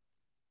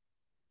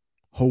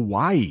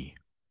 Hawaii.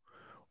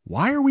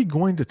 Why are we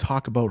going to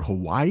talk about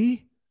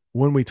Hawaii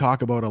when we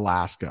talk about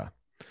Alaska?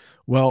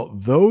 Well,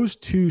 those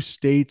two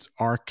states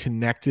are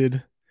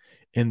connected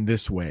in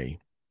this way.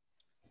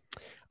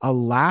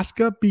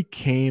 Alaska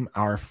became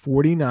our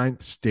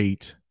 49th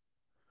state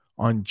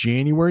on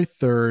January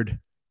 3rd,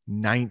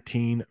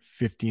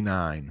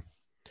 1959.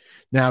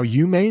 Now,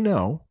 you may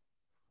know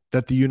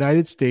that the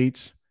United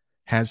States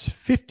has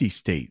 50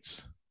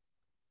 states.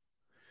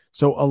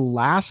 So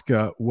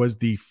Alaska was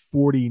the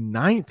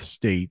 49th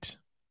state.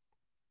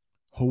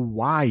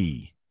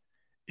 Hawaii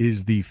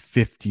is the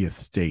 50th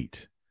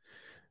state.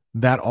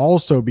 That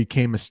also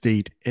became a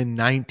state in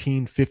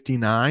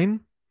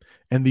 1959,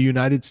 and the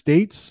United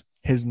States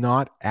has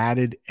not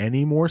added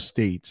any more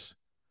states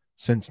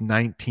since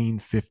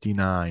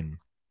 1959.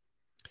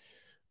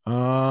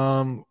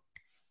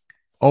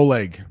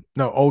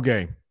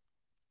 Olgay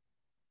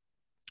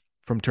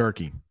from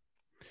Turkey.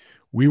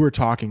 We were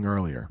talking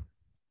earlier,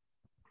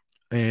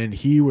 and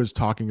he was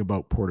talking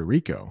about Puerto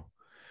Rico.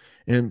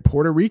 And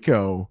Puerto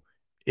Rico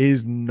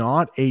is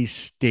not a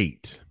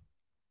state.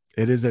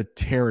 It is a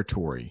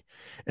territory.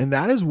 And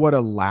that is what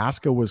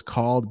Alaska was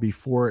called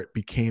before it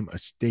became a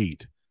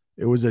state.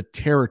 It was a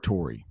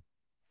territory.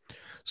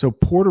 So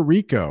Puerto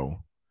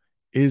Rico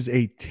is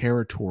a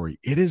territory.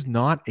 It is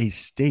not a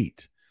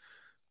state.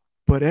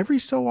 But every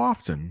so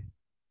often,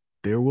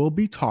 there will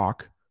be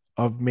talk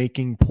of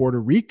making Puerto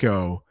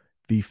Rico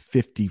the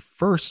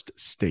 51st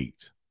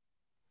state.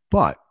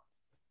 But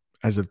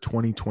as of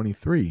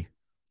 2023,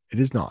 it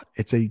is not.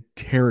 It's a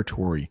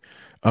territory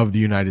of the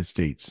United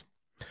States.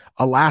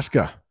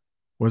 Alaska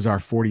was our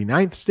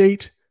 49th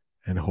state,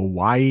 and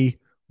Hawaii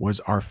was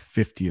our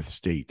 50th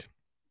state.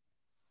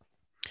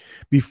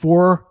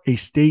 Before a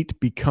state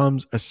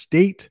becomes a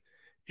state,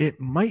 it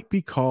might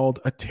be called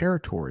a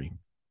territory.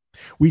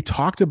 We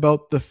talked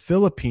about the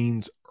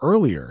Philippines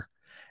earlier.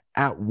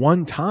 At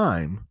one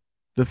time,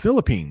 the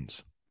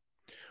Philippines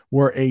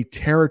were a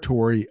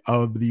territory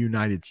of the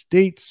United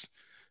States,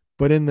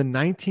 but in the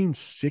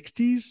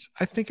 1960s,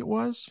 I think it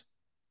was,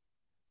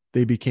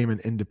 they became an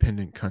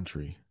independent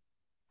country.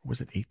 Or was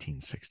it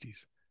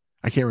 1860s?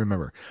 I can't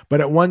remember.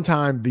 But at one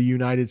time, the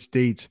United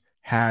States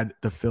had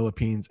the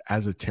Philippines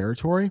as a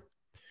territory.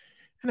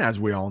 And as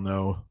we all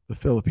know, the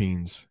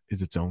Philippines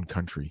is its own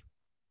country.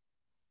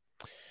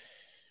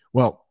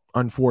 Well,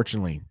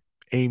 unfortunately,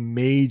 a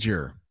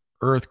major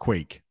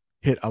earthquake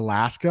hit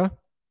Alaska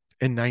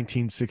in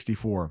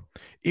 1964.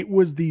 It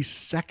was the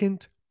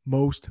second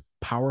most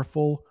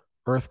powerful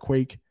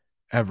earthquake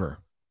ever.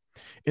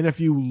 And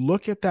if you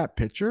look at that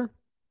picture,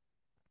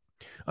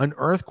 an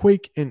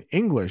earthquake in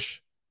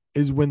English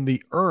is when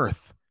the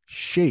earth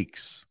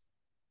shakes,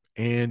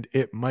 and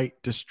it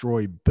might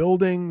destroy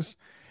buildings.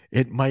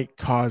 It might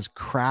cause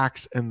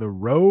cracks in the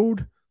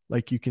road,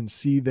 like you can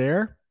see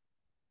there.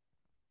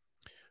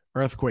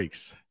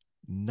 Earthquakes,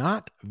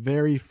 not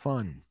very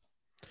fun.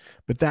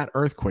 But that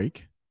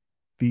earthquake,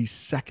 the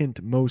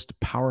second most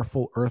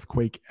powerful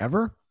earthquake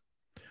ever,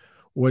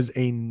 was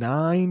a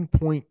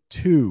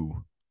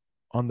 9.2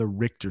 on the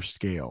Richter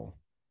scale.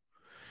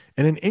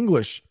 And in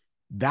English,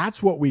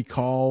 that's what we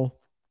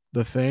call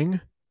the thing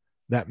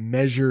that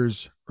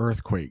measures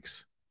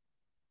earthquakes,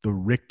 the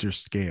Richter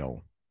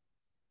scale.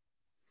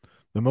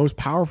 The most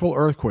powerful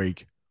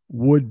earthquake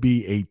would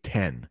be a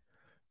 10.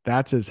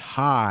 That's as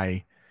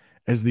high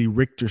as the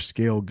Richter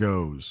scale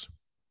goes.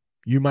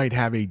 You might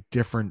have a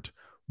different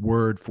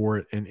word for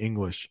it in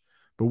English,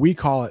 but we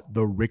call it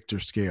the Richter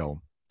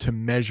scale to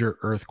measure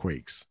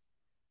earthquakes.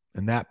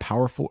 And that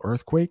powerful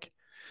earthquake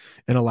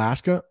in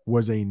Alaska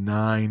was a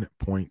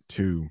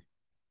 9.2.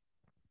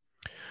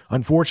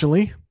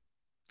 Unfortunately,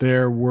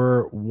 there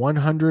were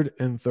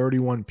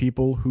 131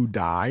 people who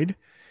died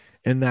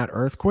in that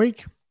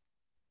earthquake.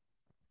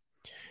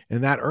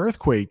 And that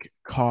earthquake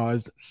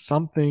caused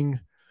something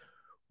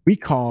we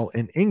call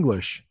in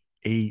English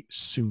a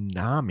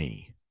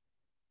tsunami.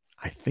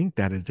 I think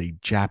that is a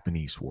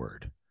Japanese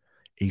word,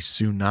 a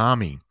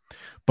tsunami.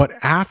 But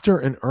after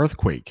an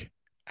earthquake,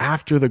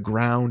 after the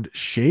ground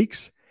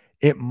shakes,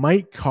 it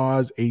might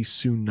cause a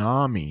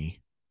tsunami,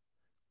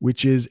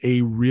 which is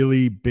a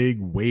really big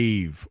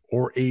wave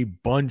or a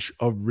bunch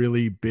of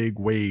really big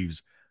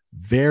waves.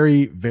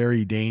 Very,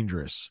 very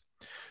dangerous.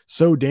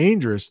 So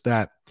dangerous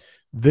that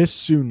this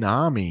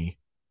tsunami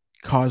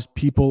caused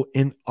people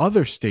in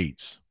other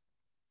states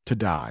to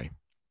die.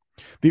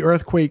 The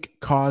earthquake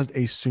caused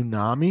a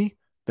tsunami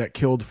that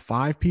killed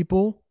 5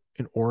 people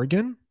in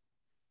Oregon.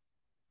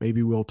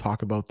 Maybe we'll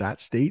talk about that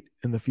state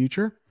in the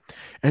future.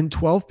 And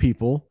 12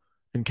 people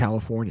in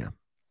California.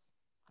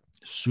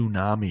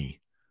 Tsunami.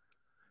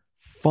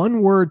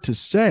 Fun word to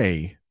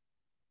say,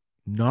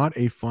 not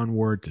a fun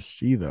word to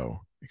see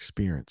though.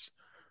 Experience.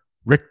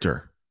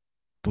 Richter,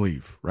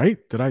 believe, right?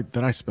 Did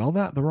I spell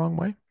that the wrong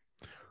way?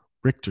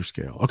 Richter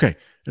scale. Okay.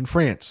 In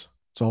France,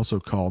 it's also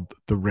called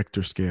the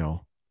Richter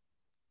scale.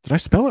 Did I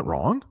spell it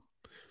wrong?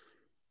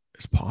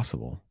 It's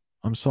possible.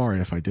 I'm sorry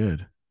if I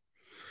did.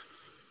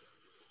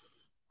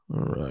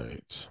 All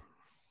right.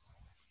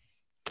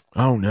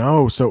 Oh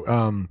no.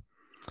 So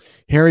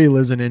Harry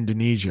lives in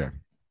Indonesia.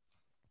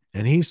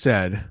 And he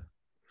said,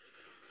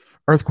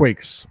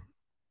 earthquakes,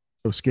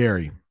 so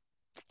scary,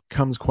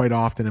 comes quite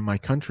often in my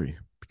country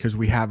because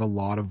we have a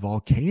lot of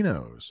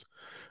volcanoes.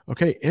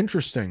 Okay,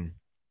 interesting.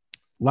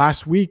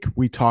 Last week,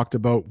 we talked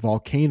about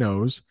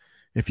volcanoes.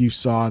 If you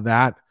saw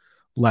that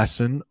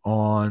lesson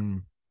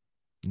on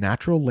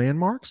natural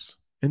landmarks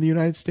in the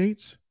United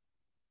States,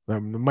 that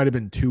might have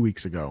been 2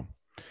 weeks ago.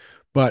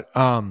 But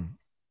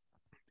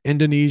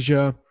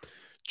Indonesia,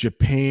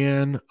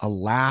 Japan,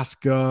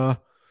 Alaska,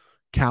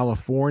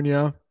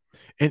 California.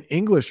 In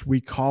English,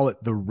 we call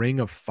it the Ring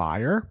of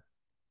Fire.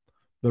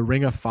 The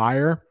Ring of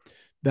Fire,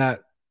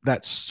 that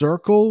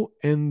circle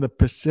in the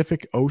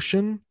Pacific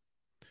Ocean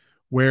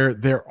where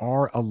there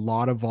are a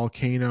lot of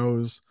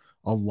volcanoes,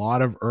 a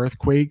lot of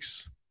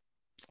earthquakes.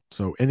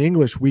 So in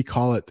English, we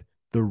call it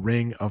the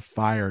Ring of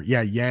Fire.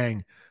 Yeah,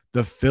 Yang.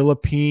 The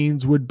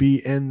Philippines would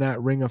be in that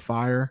Ring of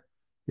Fire.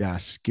 Yeah,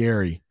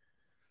 scary.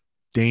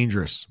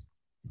 Dangerous.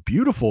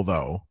 Beautiful,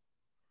 though.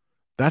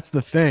 That's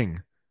the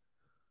thing.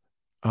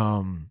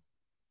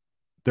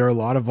 There are a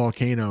lot of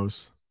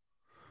volcanoes,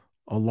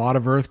 a lot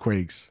of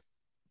earthquakes,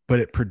 but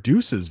it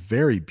produces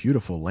very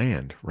beautiful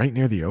land right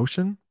near the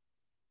ocean.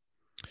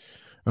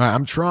 All right,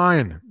 I'm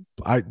trying.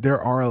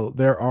 There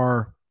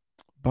are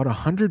about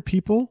 100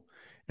 people,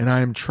 and I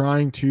am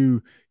trying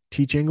to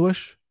teach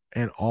English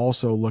and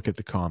also look at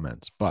the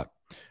comments, but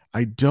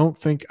I don't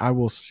think I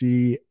will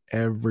see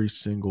every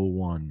single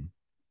one.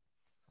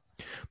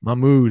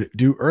 Mahmoud,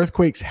 do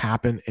earthquakes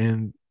happen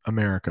in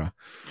America?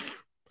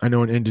 I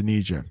know in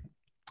Indonesia.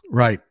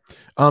 Right.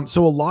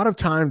 So a lot of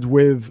times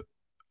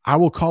I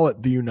will call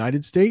it the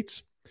United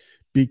States,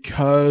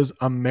 because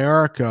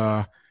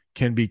America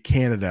can be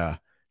Canada,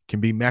 can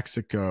be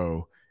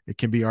Mexico, it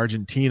can be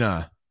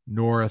Argentina,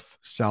 North,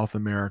 South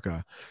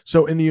America.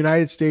 So in the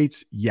United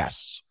States,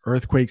 yes,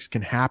 earthquakes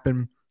can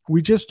happen.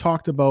 We just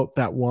talked about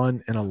that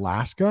one in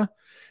Alaska.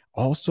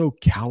 Also,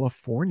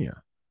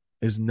 California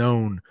is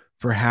known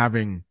for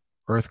having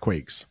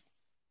earthquakes.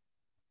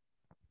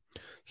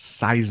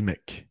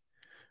 Seismic.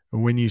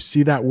 When you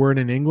see that word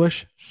in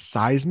English,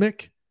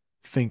 seismic,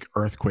 think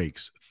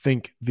earthquakes.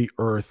 Think the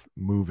earth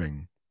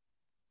moving.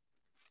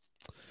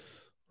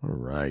 All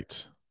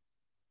right.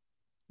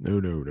 No.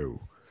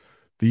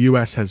 The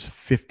U.S. has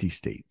 50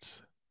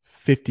 states.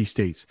 50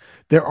 states.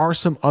 There are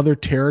some other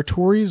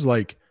territories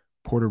like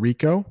Puerto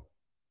Rico,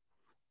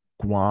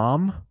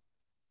 Guam,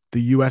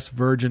 the U.S.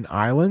 Virgin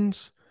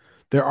Islands.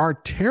 There are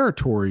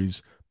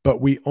territories,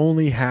 but we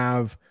only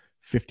have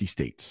 50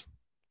 states.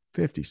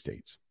 50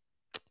 states.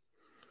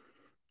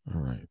 All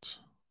right.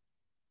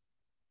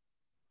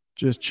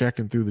 Just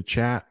checking through the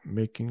chat,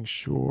 making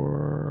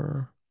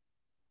sure.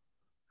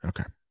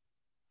 Okay.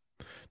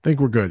 I think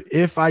we're good.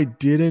 If I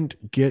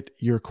didn't get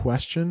your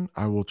question,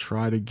 I will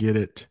try to get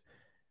it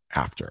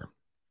after.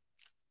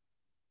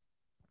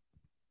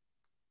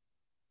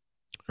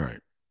 All right.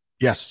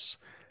 Yes,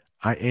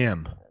 I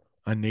am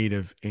a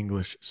native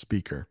English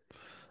speaker.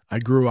 I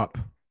grew up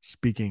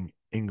speaking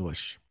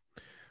English.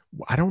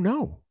 I don't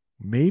know.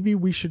 Maybe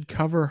we should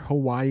cover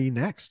Hawaii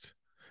next.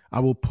 I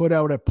will put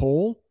out a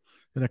poll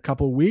in a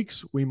couple of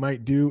weeks. We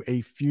might do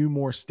a few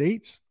more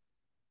states.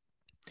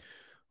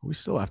 We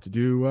still have to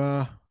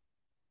do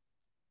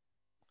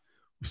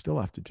we still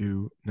have to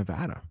do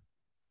Nevada.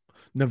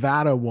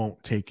 Nevada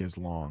won't take as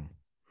long.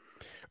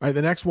 All right,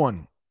 the next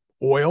one.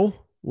 Oil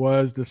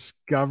was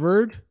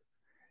discovered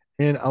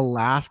in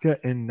Alaska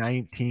in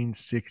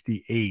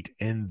 1968,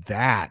 and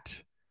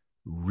that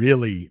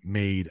really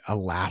made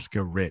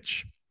Alaska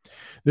rich.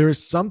 There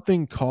is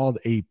something called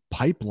a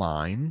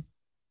pipeline,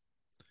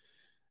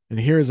 and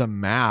here's a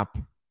map.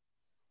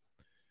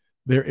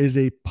 There is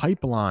a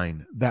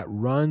pipeline that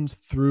runs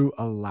through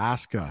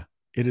Alaska.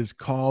 It is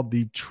called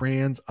the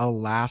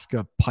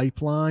Trans-Alaska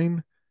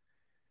Pipeline,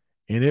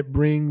 and it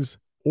brings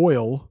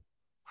oil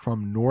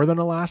from northern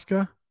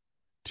Alaska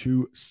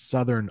to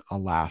southern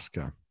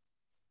Alaska.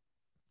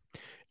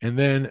 And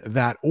then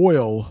that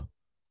oil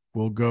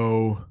will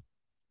go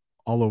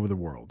all over the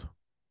world.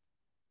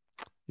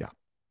 Yeah,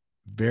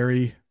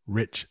 very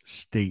rich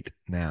state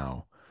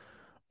now.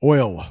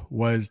 Oil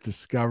was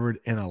discovered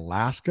in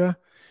Alaska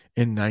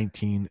in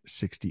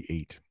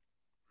 1968.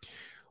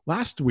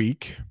 Last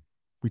week,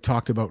 we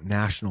talked about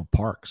national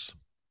parks.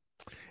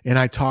 And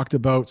I talked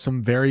about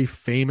some very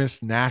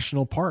famous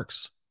national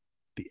parks.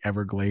 The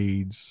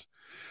Everglades,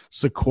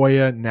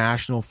 Sequoia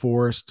National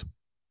Forest,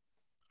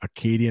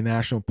 Acadia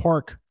National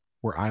Park,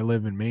 where I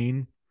live in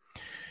Maine.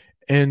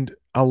 And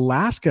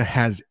Alaska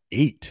has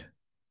 8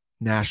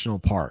 national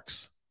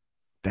parks.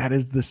 That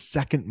is the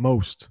second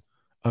most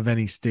of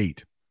any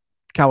state.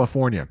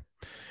 California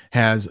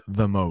has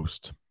the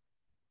most.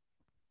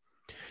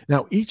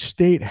 Now, each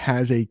state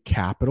has a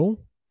capital.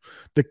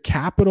 The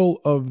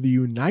capital of the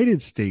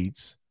United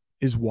States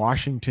is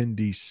Washington,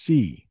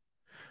 D.C.,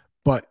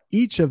 but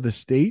each of the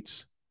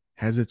states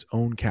has its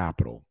own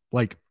capital,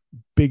 like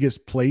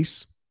biggest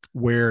place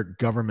where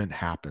government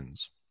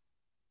happens.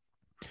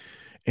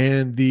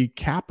 And the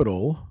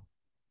capital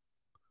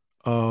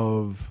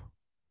of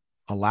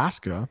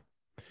Alaska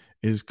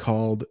is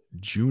called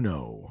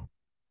Juneau.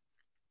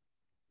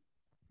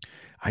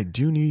 I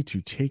do need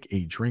to take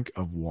a drink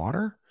of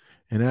water.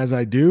 And as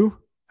I do,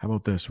 how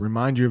about this?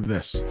 Remind you of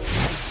this.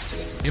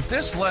 If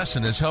this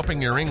lesson is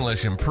helping your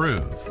English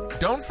improve,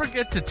 don't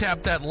forget to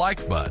tap that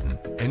like button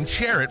and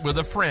share it with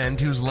a friend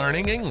who's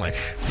learning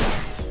English.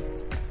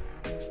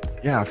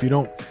 Yeah, if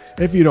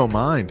you don't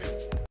mind,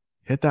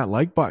 hit that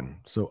like button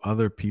so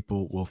other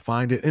people will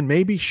find it and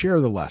maybe share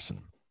the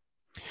lesson.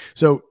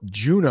 So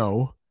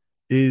Juneau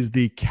is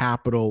the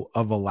capital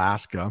of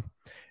Alaska.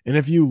 And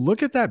if you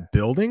look at that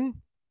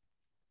building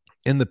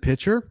in the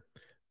picture,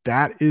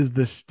 that is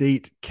the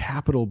state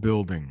capitol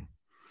building.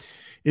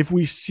 If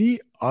we see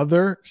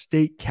other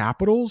state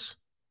capitals,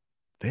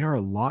 they are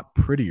a lot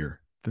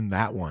prettier than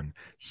that one.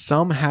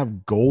 Some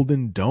have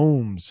golden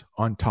domes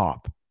on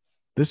top.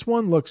 This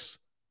one looks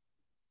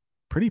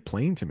pretty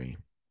plain to me.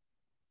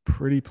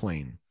 Pretty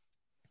plain.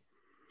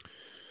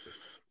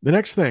 The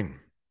next thing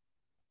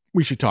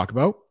we should talk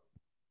about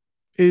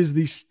is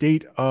the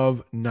state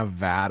of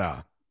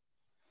Nevada.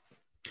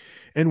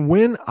 And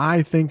when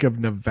I think of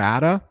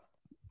Nevada,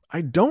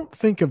 I don't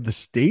think of the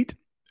state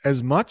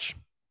as much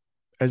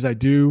as I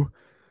do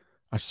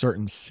a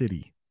certain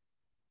city,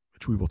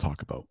 which we will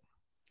talk about.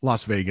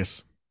 Las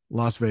Vegas.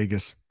 Las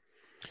Vegas.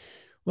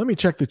 Let me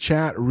check the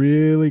chat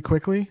really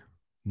quickly.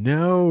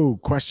 No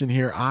question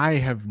here. I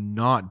have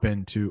not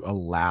been to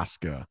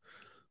Alaska.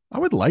 I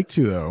would like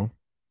to, though.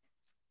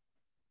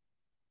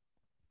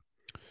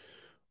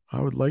 I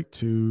would like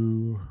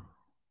to.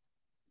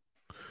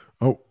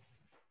 Oh,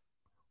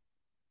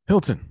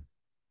 Hilton.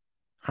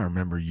 I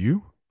remember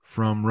you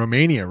from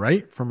Romania,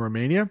 right? From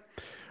Romania.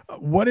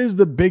 What is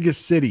the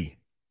biggest city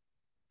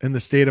in the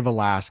state of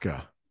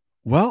Alaska?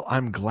 Well,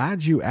 I'm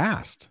glad you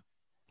asked.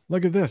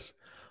 Look at this.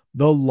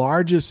 The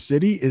largest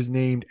city is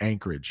named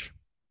Anchorage.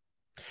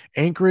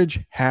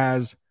 Anchorage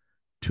has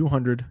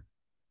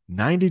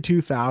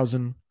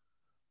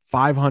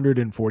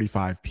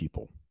 292,545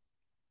 people.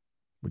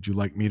 Would you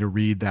like me to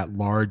read that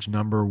large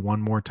number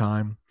one more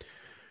time?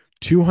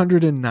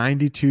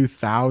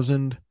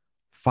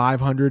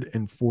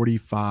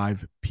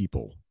 292,545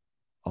 people,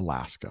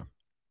 Alaska.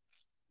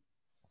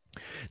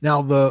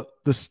 Now, the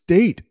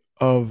state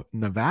of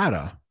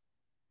Nevada,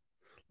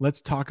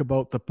 let's talk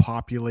about the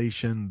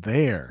population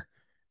there.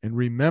 And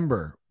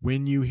remember,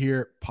 when you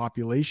hear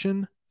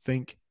population,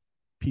 think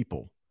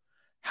people.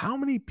 How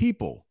many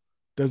people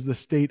does the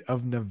state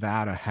of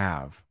Nevada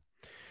have?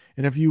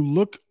 And if you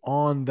look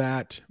on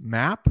that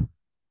map,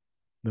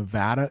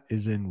 Nevada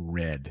is in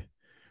red.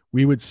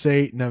 We would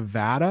say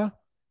Nevada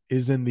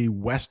is in the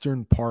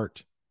western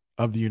part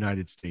of the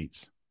United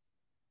States.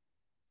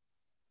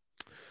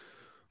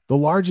 The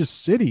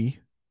largest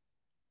city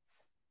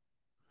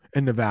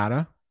in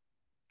Nevada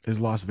is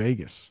Las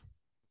Vegas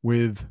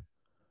with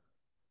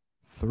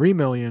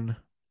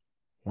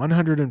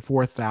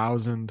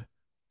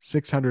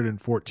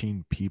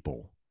 3,104,614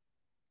 people.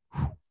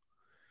 Whew.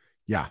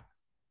 Yeah,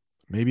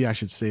 maybe I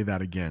should say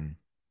that again.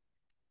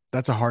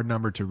 That's a hard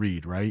number to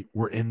read, right?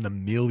 We're in the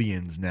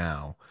millions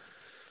now.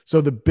 So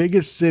the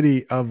biggest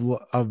city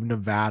of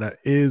Nevada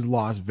is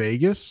Las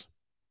Vegas,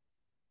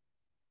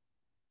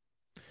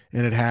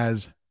 and it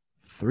has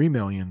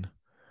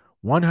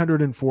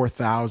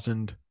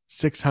 3,104,614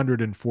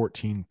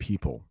 614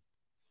 people.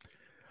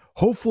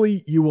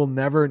 Hopefully, you will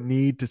never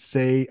need to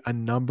say a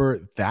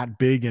number that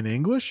big in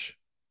English.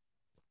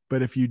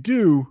 But if you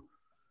do,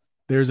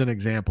 there's an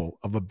example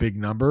of a big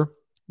number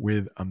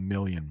with a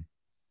million.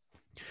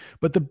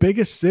 But the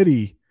biggest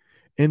city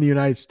in the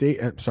United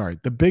States,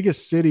 the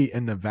biggest city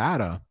in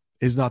Nevada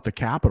is not the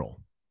capital.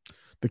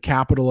 The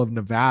capital of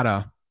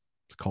Nevada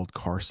is called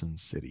Carson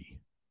City.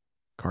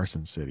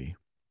 Carson City.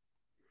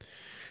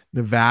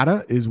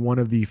 Nevada is one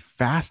of the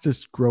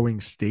fastest growing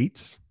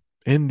states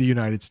in the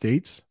United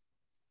States.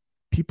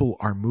 People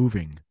are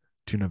moving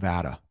to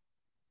Nevada.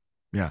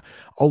 Yeah.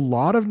 A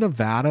lot of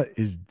Nevada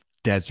is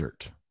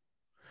desert.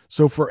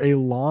 So for a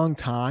long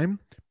time,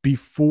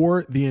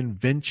 before the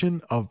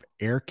invention of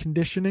air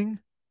conditioning,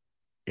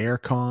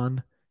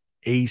 aircon,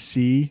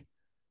 AC,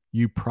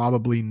 you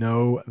probably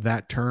know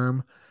that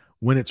term.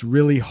 When it's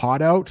really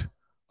hot out,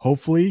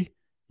 hopefully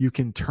you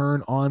can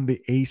turn on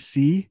the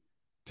AC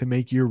to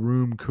make your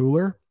room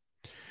cooler.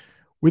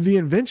 With the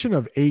invention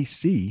of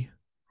AC,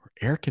 or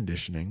air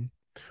conditioning,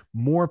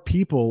 more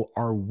people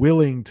are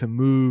willing to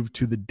move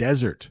to the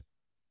desert.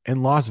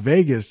 And Las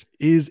Vegas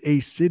is a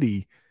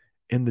city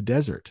in the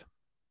desert.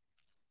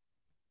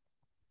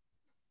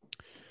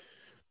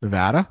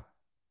 Nevada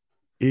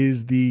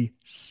is the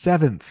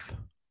 7th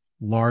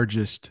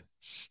largest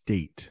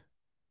state.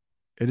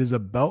 It is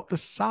about the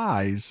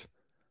size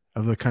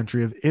of the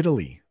country of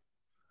Italy.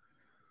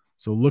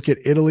 So look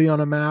at Italy on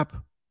a map.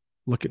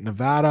 Look at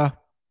Nevada.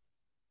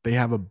 They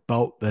have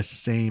about the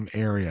same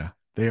area.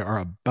 They are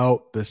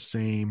about the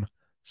same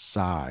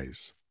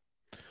size.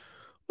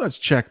 Let's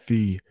check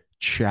the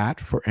chat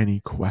for any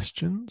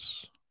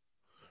questions.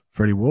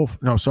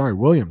 Williams.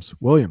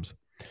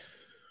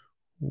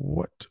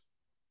 What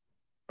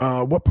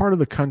part of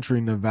the country,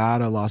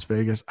 Nevada, Las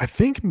Vegas? I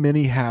think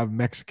many have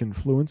Mexican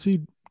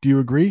fluency. Do you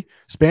agree?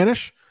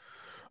 Spanish?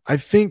 I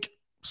think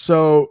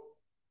so.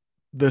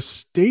 The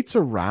states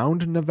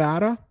around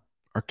Nevada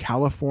are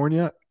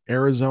California,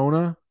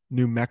 Arizona,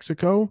 New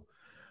Mexico.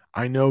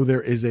 I know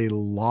there is a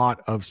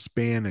lot of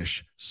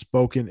Spanish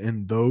spoken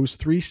in those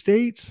 3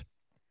 states.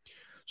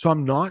 So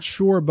I'm not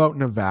sure about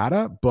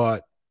Nevada,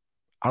 but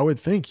I would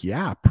think,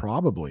 yeah,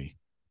 probably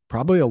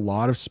a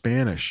lot of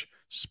Spanish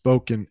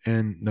spoken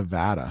in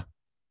Nevada.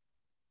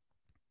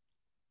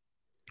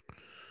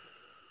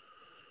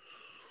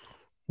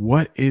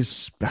 What is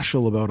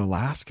special about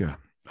Alaska?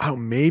 Oh,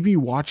 maybe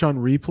watch on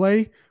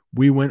replay.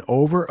 We went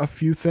over a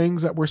few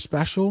things that were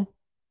special.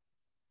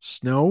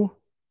 Snow,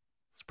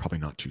 it's probably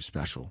not too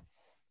special.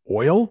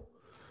 Oil,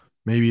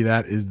 maybe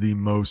that is the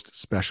most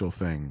special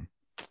thing.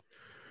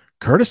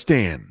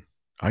 Kurdistan,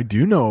 I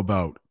do know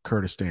about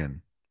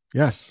Kurdistan.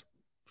 Yes,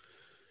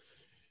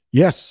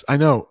 I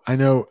know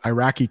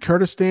Iraqi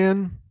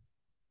Kurdistan,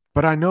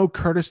 but I know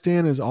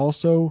Kurdistan is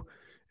also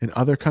in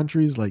other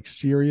countries like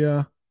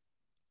Syria,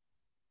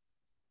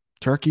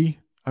 Turkey,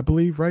 I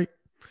believe, right?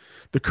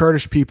 The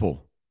Kurdish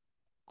people,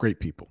 great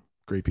people.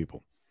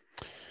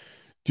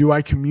 Do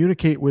I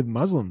communicate with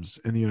Muslims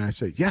in the United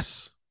States?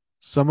 Yes.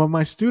 Some of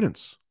my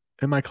students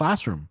in my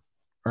classroom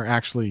are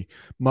actually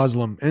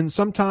Muslim. And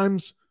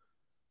sometimes,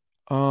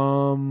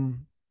 no,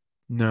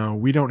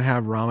 we don't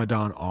have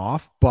Ramadan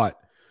off, but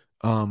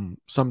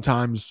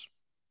sometimes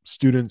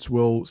students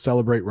will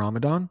celebrate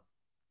Ramadan.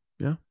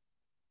 Yeah.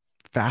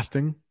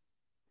 Fasting.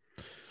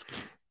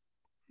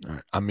 All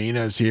right.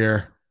 Amina's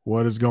here.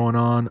 What is going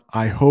on?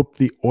 I hope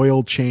the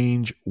oil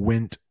change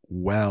went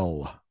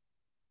well.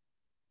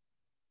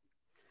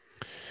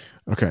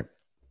 Okay.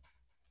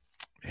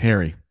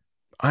 Harry,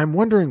 I'm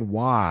wondering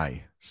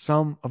why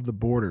some of the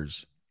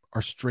borders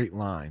are straight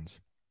lines.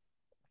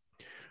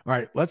 All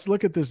right, let's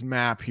look at this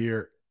map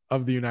here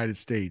of the United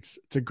States.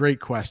 It's a great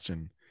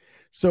question.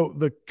 So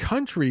the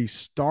country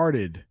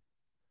started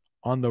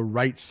on the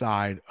right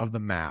side of the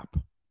map.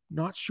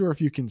 Not sure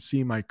if you can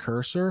see my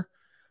cursor,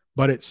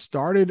 but it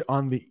started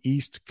on the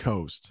East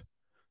Coast.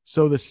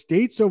 So the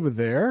states over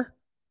there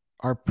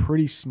are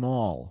pretty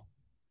small.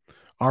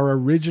 Our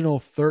original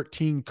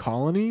 13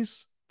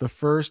 colonies, the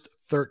first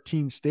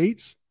 13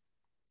 states,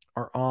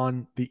 are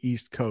on the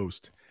East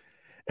Coast.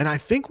 And I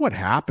think what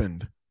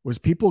happened was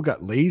people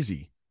got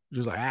lazy.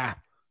 Just like,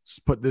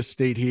 just put this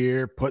state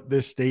here, put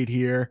this state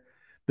here.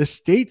 The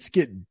states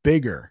get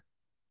bigger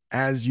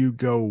as you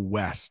go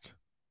west.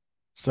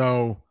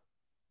 So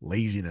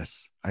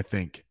laziness, I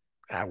think.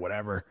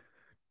 Whatever.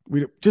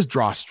 We just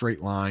draw a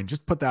straight line.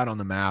 Just put that on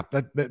the map.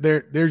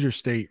 There's your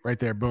state right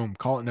there. Boom.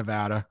 Call it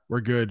Nevada. We're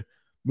good.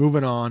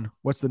 Moving on.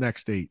 What's the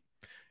next state?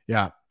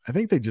 Yeah, I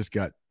think they just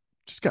got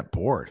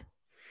bored.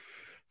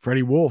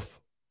 Freddie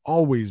Wolf,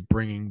 always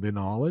bringing the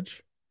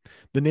knowledge.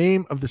 The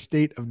name of the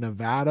state of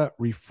Nevada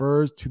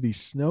refers to the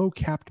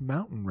snow-capped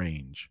mountain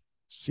range,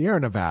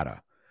 Sierra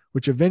Nevada,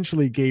 which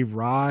eventually gave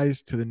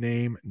rise to the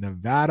name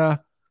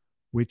Nevada,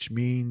 which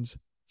means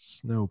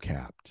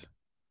snow-capped.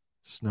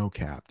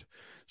 Snow-capped.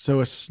 So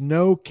a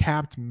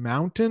snow-capped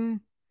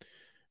mountain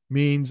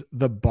means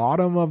the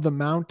bottom of the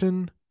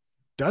mountain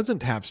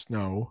doesn't have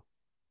snow,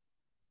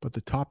 but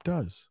the top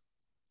does.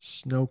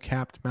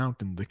 Snow-capped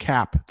mountain, the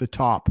cap, the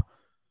top.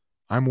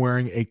 I'm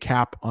wearing a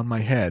cap on my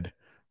head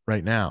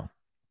right now.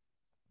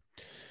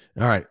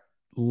 All right.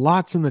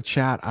 Lots in the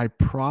chat. I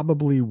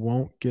probably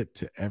won't get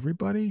to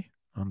everybody.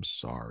 I'm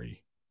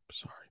sorry.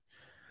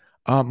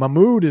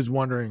 Mahmood is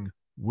wondering,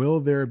 will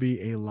there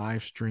be a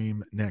live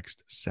stream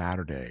next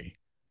Saturday?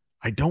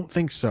 I don't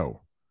think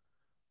so.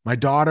 My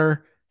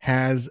daughter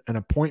has an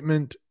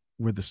appointment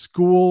with a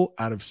school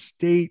out of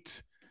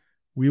state.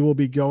 We will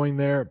be going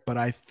there, but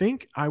I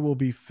think I will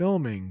be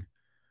filming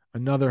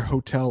another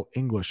hotel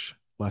English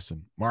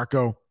lesson.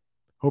 Marco,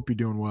 hope you're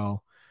doing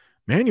well.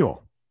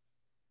 Manuel,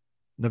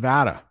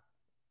 Nevada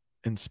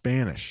in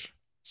Spanish,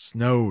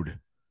 snowed.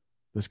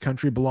 This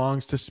country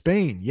belongs to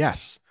Spain.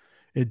 Yes,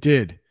 it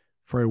did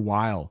for a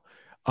while.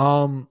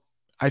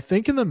 I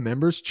think in the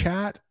members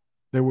chat,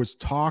 there was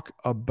talk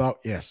about,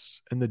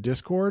 yes, in the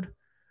Discord,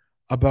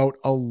 about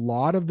a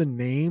lot of the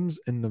names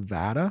in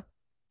Nevada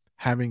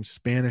having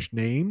Spanish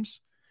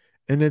names.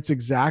 And it's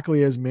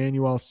exactly as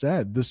Manuel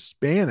said, the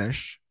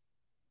Spanish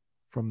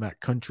from that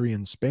country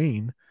in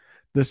Spain,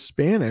 the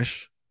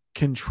Spanish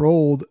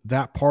controlled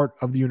that part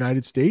of the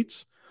United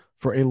States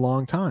for a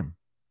long time.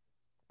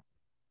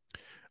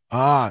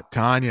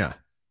 Tanya,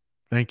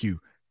 thank you.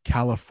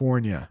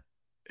 California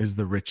is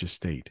the richest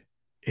state.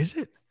 Is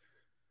it?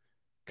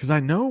 Because I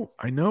know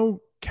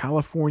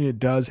California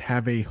does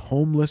have a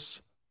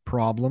homeless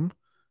problem,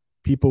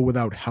 people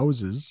without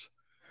houses.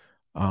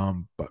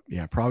 But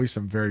yeah, probably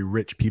some very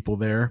rich people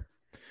there.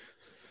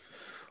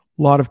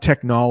 A lot of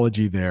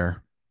technology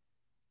there.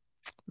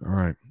 All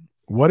right.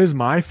 What is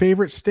my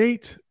favorite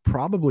state?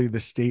 Probably the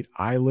state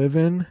I live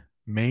in,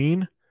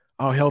 Maine.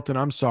 Oh, Hilton,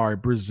 I'm sorry.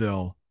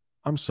 Brazil.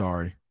 I'm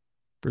sorry.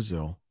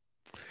 Brazil.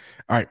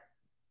 All right.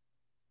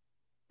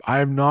 I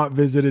have not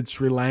visited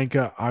Sri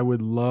Lanka. I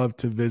would love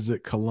to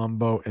visit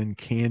Colombo and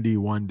Kandy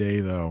one day,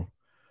 though.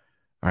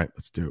 All right,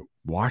 let's do it.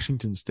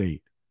 Washington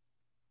State.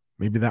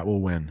 Maybe that will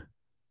win.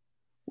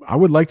 I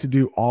would like to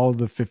do all of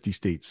the 50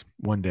 states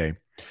one day.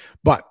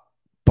 But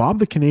Bob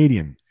the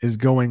Canadian is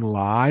going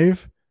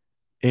live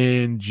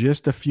in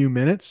just a few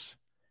minutes.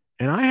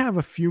 And I have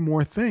a few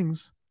more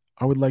things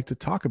I would like to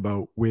talk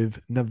about with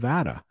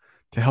Nevada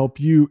to help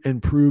you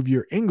improve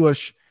your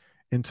English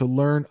and to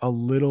learn a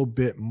little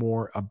bit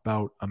more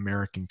about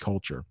American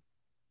culture.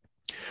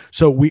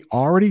 So we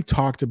already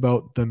talked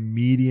about the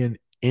median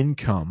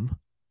income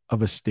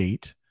of a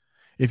state.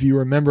 If you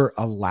remember,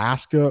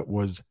 Alaska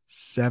was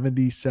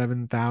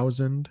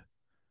 $77,000.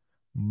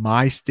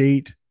 My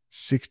state,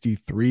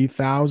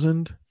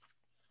 $63,000.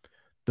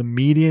 The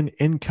median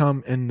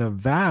income in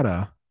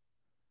Nevada,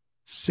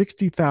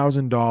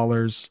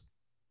 $60,000.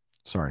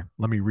 Sorry,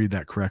 let me read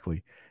that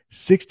correctly.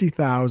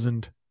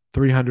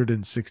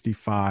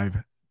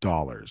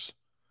 $60,365.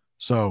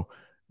 So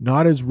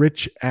not as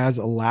rich as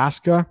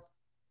Alaska,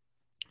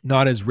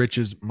 not as rich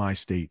as my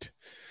state.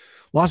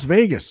 Las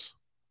Vegas,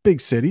 big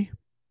city,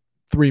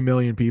 3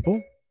 million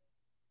people.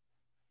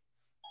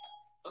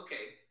 Okay.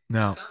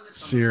 Now,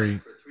 Siri,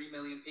 for 3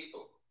 million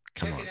people.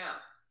 Come Check on. it out.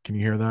 Can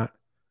you hear that?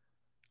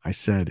 I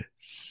said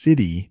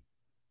city,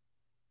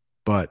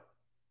 but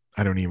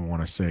I don't even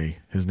want to say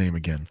his name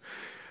again.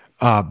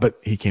 But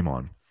he came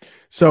on.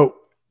 So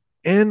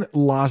in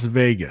Las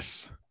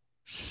Vegas,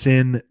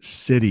 Sin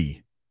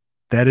City,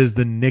 that is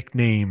the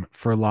nickname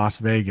for Las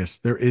Vegas.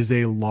 There is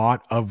a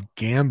lot of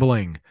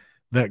gambling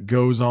that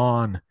goes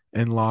on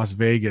in Las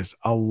Vegas.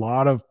 A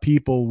lot of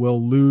people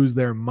will lose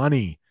their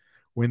money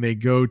when they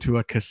go to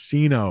a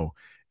casino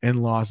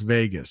in Las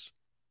Vegas.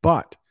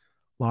 But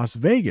Las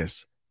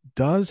Vegas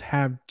does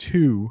have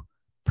two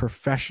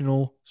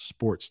professional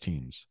sports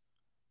teams.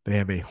 They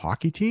have a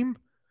hockey team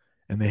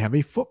and they have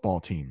a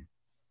football team.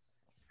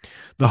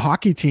 The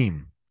hockey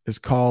team is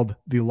called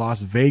the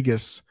Las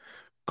Vegas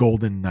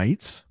Golden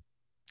Knights.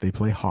 They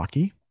play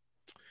hockey.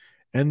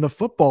 And the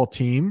football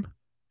team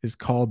is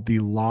called the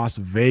Las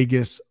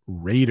Vegas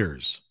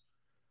Raiders,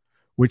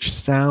 which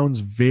sounds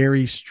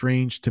very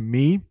strange to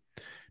me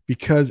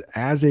because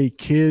as a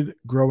kid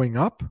growing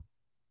up,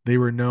 they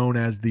were known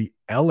as the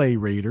LA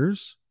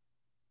Raiders.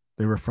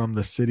 They were from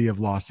the city of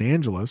Los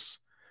Angeles.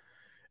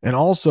 And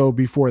also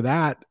before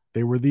that,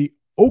 they were the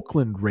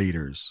Oakland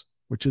Raiders,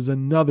 which is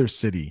another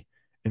city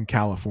in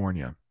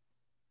California.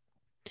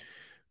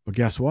 But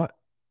guess what?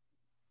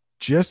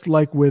 Just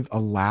like with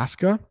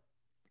Alaska,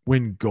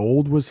 when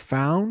gold was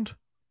found,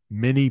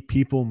 many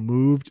people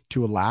moved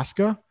to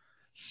Alaska.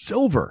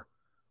 Silver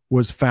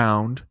was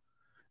found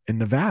in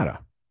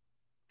Nevada.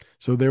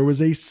 So there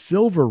was a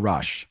silver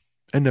rush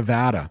in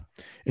Nevada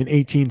in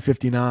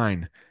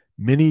 1859.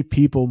 Many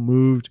people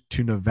moved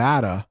to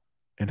Nevada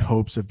in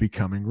hopes of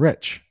becoming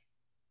rich.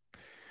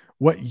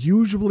 What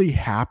usually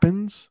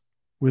happens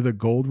with a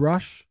gold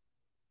rush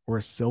or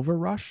a silver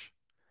rush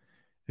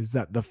is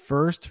that the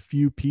first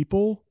few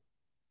people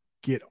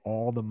get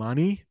all the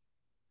money.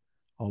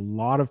 A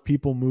lot of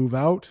people move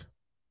out.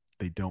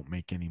 They don't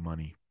make any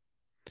money.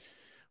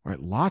 All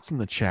right, lots in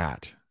the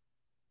chat.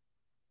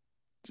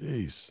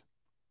 Jeez.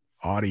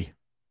 Audie.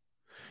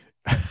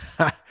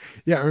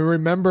 Yeah,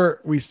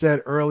 remember we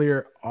said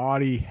earlier,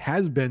 Audie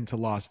has been to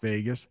Las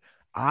Vegas.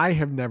 I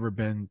have never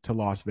been to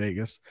Las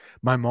Vegas.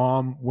 My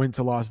mom went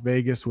to Las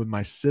Vegas with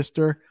my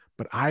sister,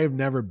 but I have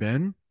never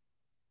been.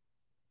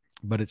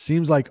 But it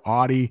seems like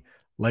Audie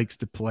likes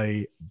to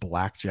play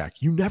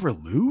blackjack. You never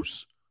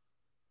lose?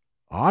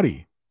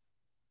 Audie,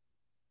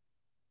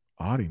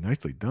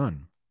 nicely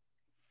done.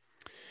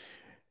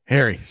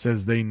 Harry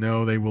says they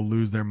know they will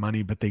lose their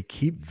money, but they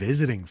keep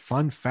visiting.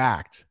 Fun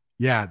fact.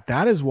 Yeah,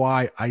 that is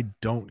why I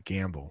don't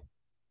gamble.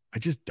 I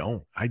just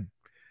don't.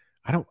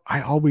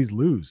 I always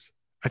lose.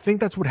 I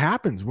think that's what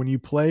happens when you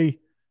play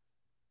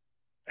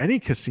any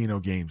casino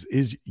games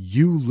is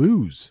you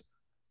lose.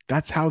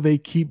 That's how they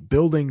keep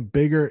building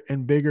bigger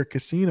and bigger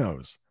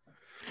casinos.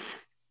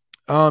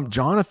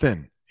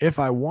 Jonathan, if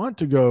I want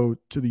to go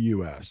to the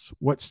U.S.,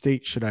 what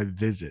state should I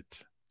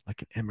visit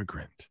like an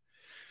immigrant?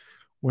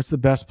 What's the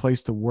best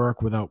place to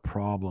work without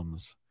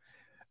problems?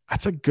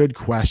 That's a good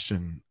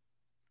question.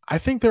 I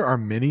think there are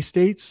many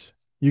states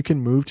you can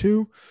move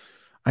to.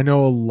 I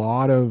know a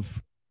lot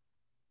of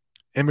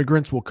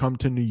immigrants will come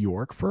to New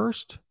York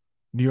first,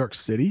 New York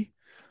City.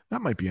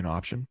 That might be an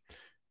option.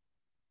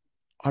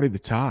 Audie the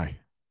Tie.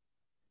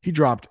 He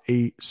dropped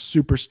a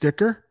super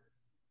sticker.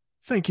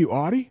 Thank you,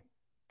 Audie.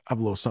 I have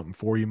a little something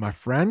for you, my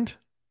friend.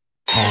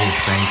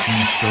 Oh, thank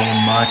you so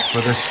much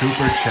for the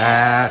super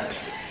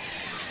chat.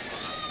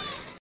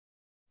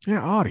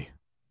 Yeah, Audie,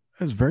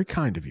 that is very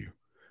kind of you.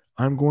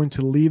 I'm going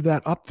to leave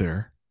that up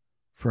there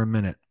for a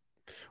minute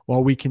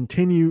while we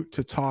continue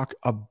to talk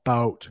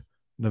about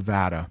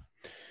Nevada.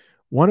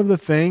 One of the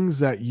things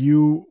that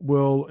you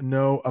will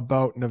know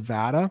about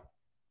Nevada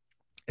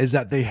is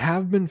that they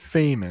have been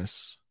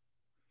famous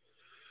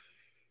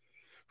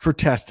for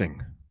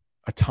testing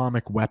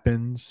atomic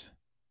weapons,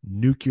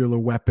 nuclear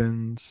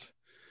weapons.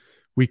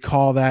 We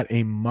call that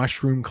a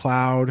mushroom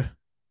cloud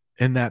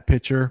in that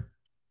picture.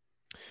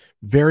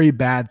 Very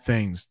bad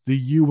things. The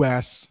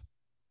U.S.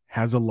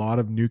 has a lot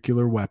of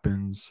nuclear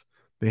weapons.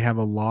 They have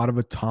a lot of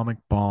atomic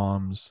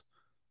bombs.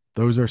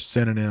 Those are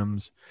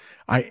synonyms.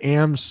 I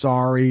am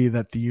sorry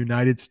that the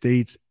United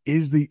States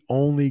is the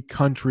only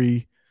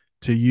country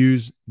to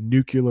use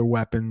nuclear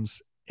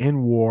weapons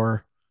in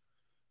war.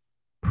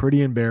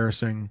 Pretty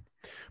embarrassing.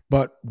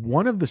 But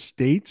one of the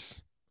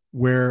states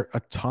where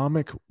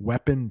atomic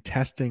weapon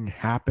testing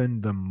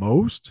happened the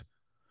most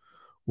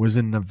was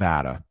in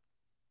Nevada.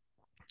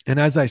 And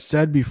as I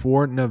said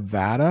before,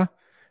 Nevada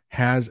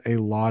has a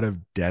lot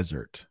of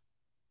desert.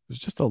 There's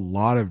just a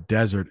lot of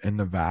desert in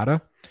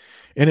Nevada.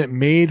 And it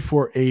made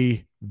for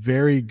a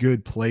very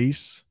good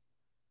place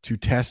to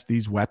test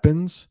these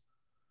weapons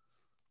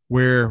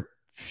where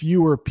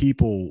fewer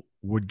people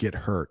would get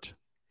hurt.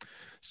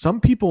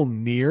 Some people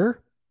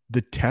near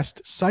the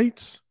test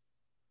sites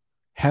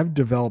have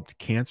developed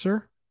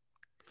cancer,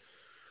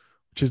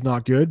 which is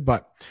not good.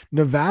 But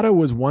Nevada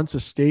was once a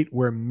state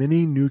where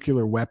many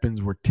nuclear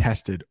weapons were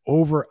tested.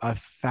 Over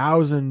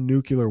 1,000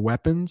 nuclear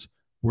weapons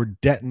were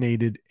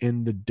detonated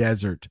in the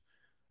desert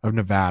of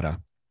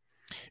Nevada.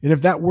 And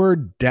if that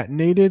word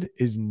detonated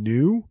is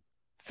new,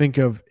 think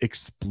of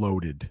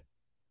exploded,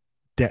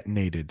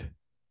 detonated.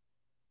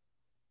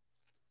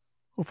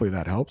 Hopefully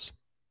that helps.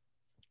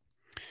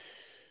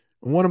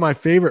 One of my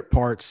favorite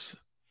parts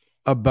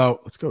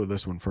about, let's go to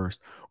this one first.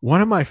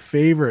 One of my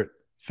favorite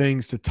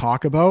things to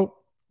talk about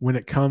when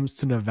it comes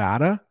to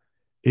Nevada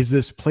is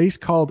this place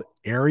called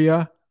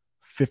Area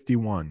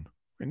 51.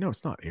 Wait, no,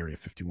 it's not Area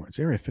 51. It's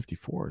Area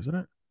 54, isn't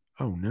it?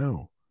 Oh,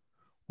 no.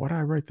 Why did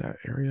I write that?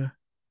 Area?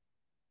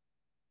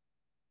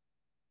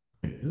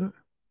 Wait, is it?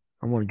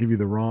 I want to give you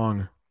the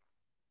wrong.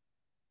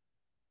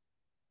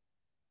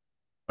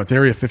 Oh, it's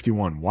Area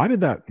 51. Why did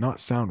that not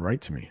sound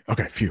right to me?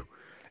 Okay, phew.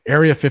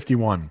 Area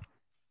 51.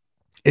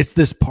 It's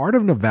this part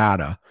of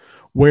Nevada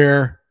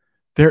where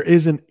there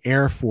is an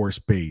Air Force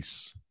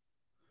base.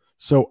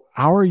 So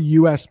our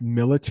U.S.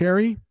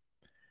 military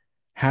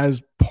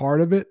has part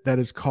of it that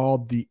is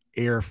called the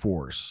Air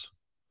Force.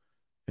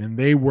 And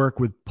they work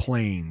with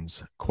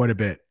planes quite a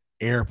bit,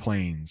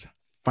 airplanes,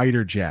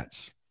 fighter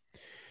jets.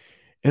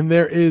 And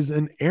there is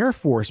an Air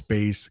Force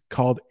base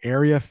called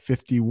Area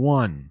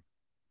 51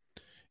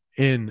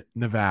 in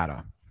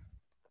Nevada.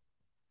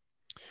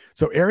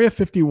 So Area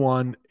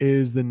 51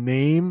 is the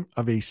name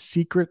of a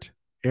secret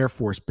Air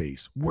Force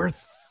base where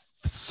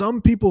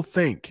some people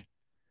think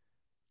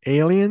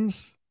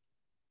aliens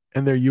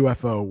and their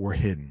UFO were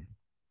hidden.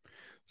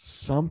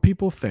 Some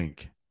people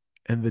think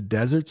in the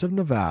deserts of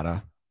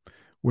Nevada,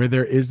 where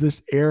there is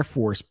this Air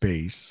Force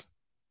base,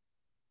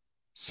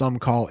 some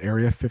call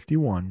Area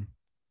 51,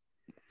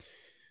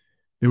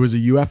 there was a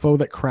UFO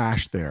that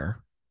crashed there,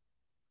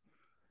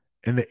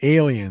 and the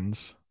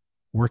aliens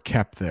were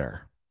kept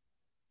there.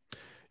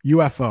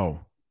 UFO,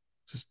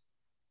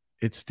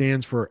 it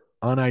stands for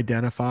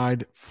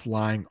unidentified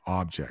flying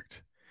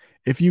object.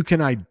 If you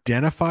can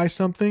identify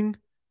something,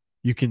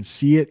 you can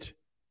see it,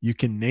 you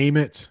can name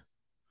it.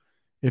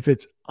 If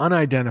it's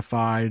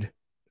unidentified,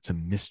 it's a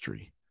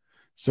mystery.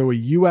 So a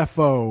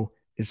UFO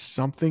is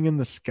something in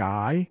the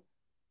sky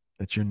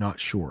that you're not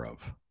sure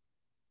of.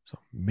 So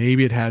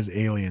maybe it has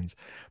aliens.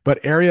 But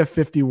Area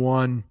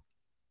 51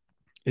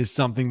 is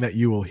something that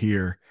you will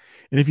hear.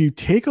 And if you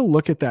take a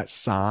look at that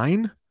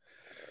sign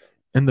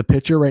in the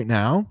picture right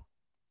now,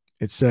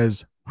 it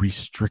says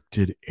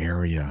restricted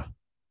area.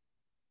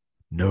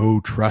 No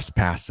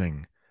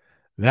trespassing.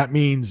 That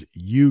means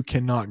you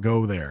cannot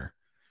go there.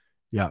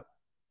 Yeah.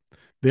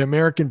 The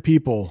American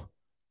people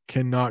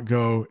cannot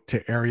go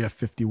to Area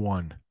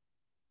 51.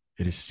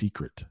 It is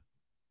secret.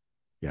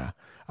 Yeah.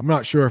 I'm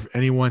not sure if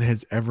anyone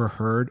has ever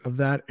heard of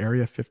that,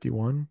 Area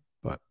 51,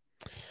 but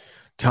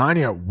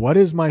Tanya, what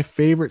is my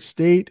favorite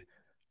state?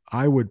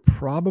 I would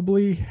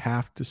probably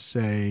have to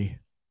say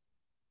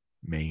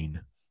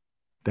Maine.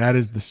 That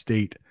is the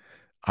state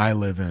I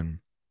live in.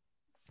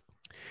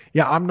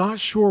 Yeah, I'm not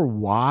sure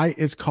why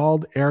it's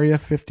called Area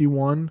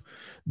 51.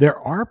 There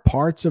are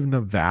parts of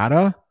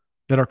Nevada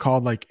that are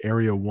called like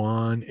Area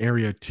 1,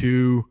 Area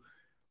 2,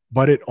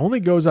 but it only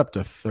goes up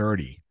to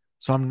 30.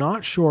 So I'm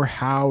not sure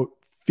how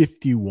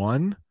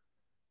 51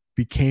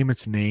 became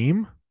its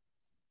name.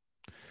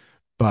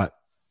 But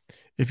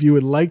if you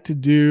would like to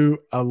do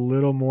a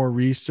little more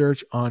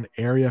research on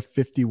Area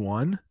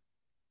 51,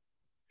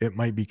 it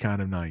might be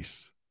kind of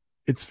nice.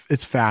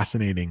 It's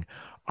fascinating.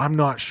 I'm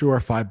not sure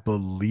if I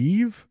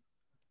believe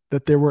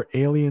that there were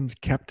aliens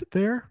kept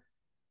there,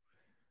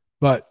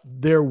 but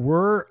there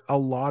were a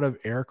lot of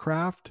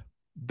aircraft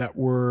that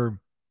were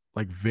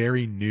like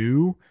very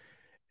new,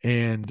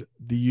 and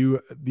the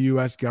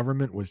U.S.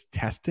 government was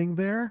testing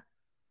there.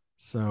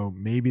 So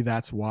maybe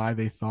that's why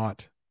they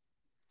thought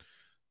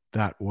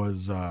that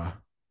was an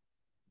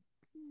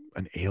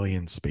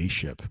alien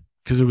spaceship,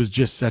 because it was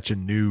just such a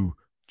new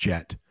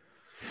jet.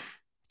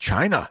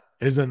 China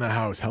is in the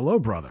house. Hello,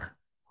 brother.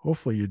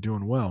 Hopefully you're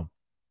doing well.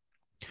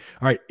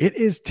 All right, it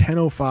is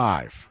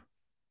 10:05.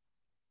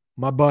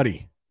 My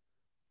buddy,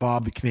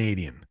 Bob the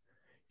Canadian,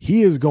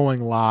 he is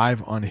going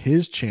live on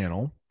his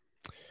channel.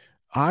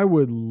 I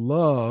would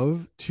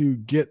love to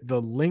get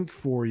the link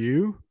for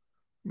you.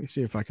 Let me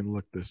see if I can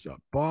look this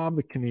up. Bob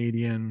the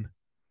Canadian.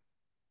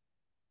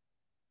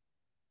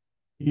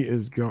 He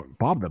is going,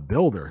 Bob the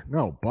Builder.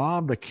 No,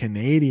 Bob the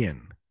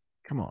Canadian.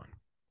 Come on.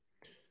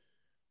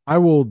 I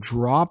will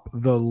drop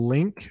the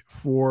link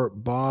for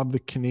Bob the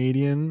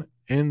Canadian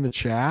in the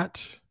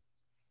chat.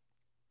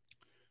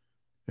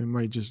 It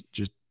might just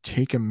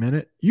take a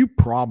minute. You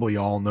probably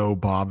all know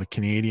Bob the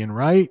Canadian,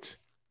 right?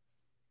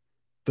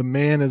 The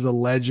man is a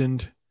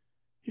legend.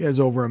 He has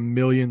over 1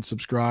 million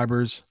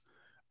subscribers.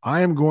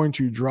 I am going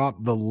to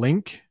drop the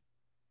link.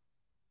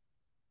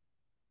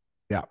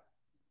 Yeah.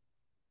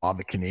 Bob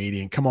the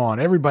Canadian. Come on.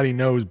 Everybody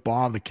knows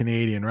Bob the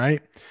Canadian,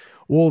 right?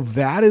 Well,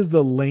 that is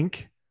the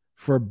link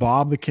for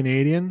Bob the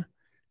Canadian.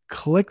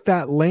 Click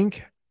that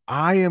link.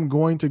 I am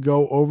going to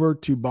go over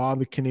to Bob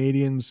the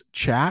Canadian's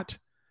chat.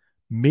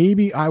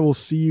 Maybe I will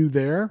see you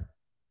there.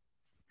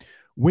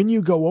 When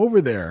you go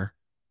over there,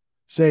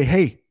 say,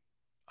 hey,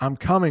 I'm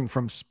coming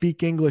from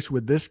Speak English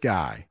with this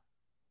guy.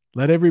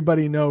 Let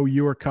everybody know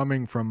you are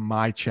coming from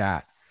my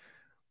chat.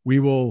 We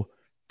will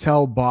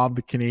tell Bob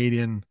the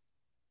Canadian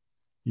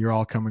you're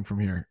all coming from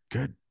here.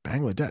 Good.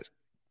 Bangladesh.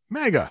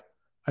 Mega.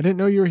 I didn't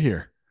know you were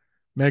here.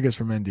 Mega's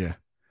from India.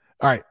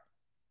 All right.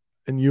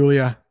 And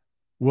Yulia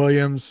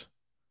Williams.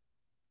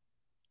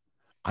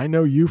 I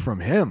know you from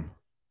him.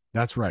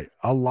 That's right.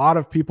 A lot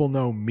of people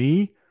know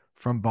me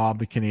from Bob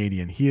the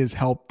Canadian. He has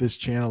helped this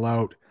channel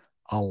out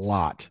a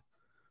lot.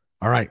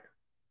 All right.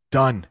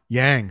 Done.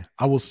 Yang.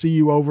 I will see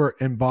you over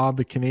in Bob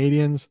the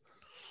Canadians.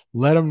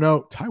 Let them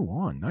know.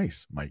 Taiwan.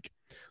 Nice, Mike.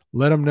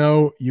 Let them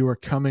know you are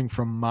coming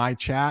from my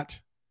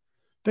chat.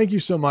 Thank you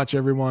so much,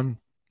 everyone.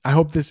 I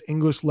hope this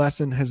English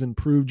lesson has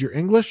improved your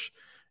English.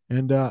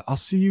 And I'll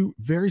see you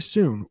very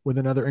soon with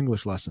another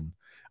English lesson.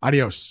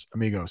 Adios,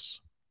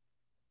 amigos.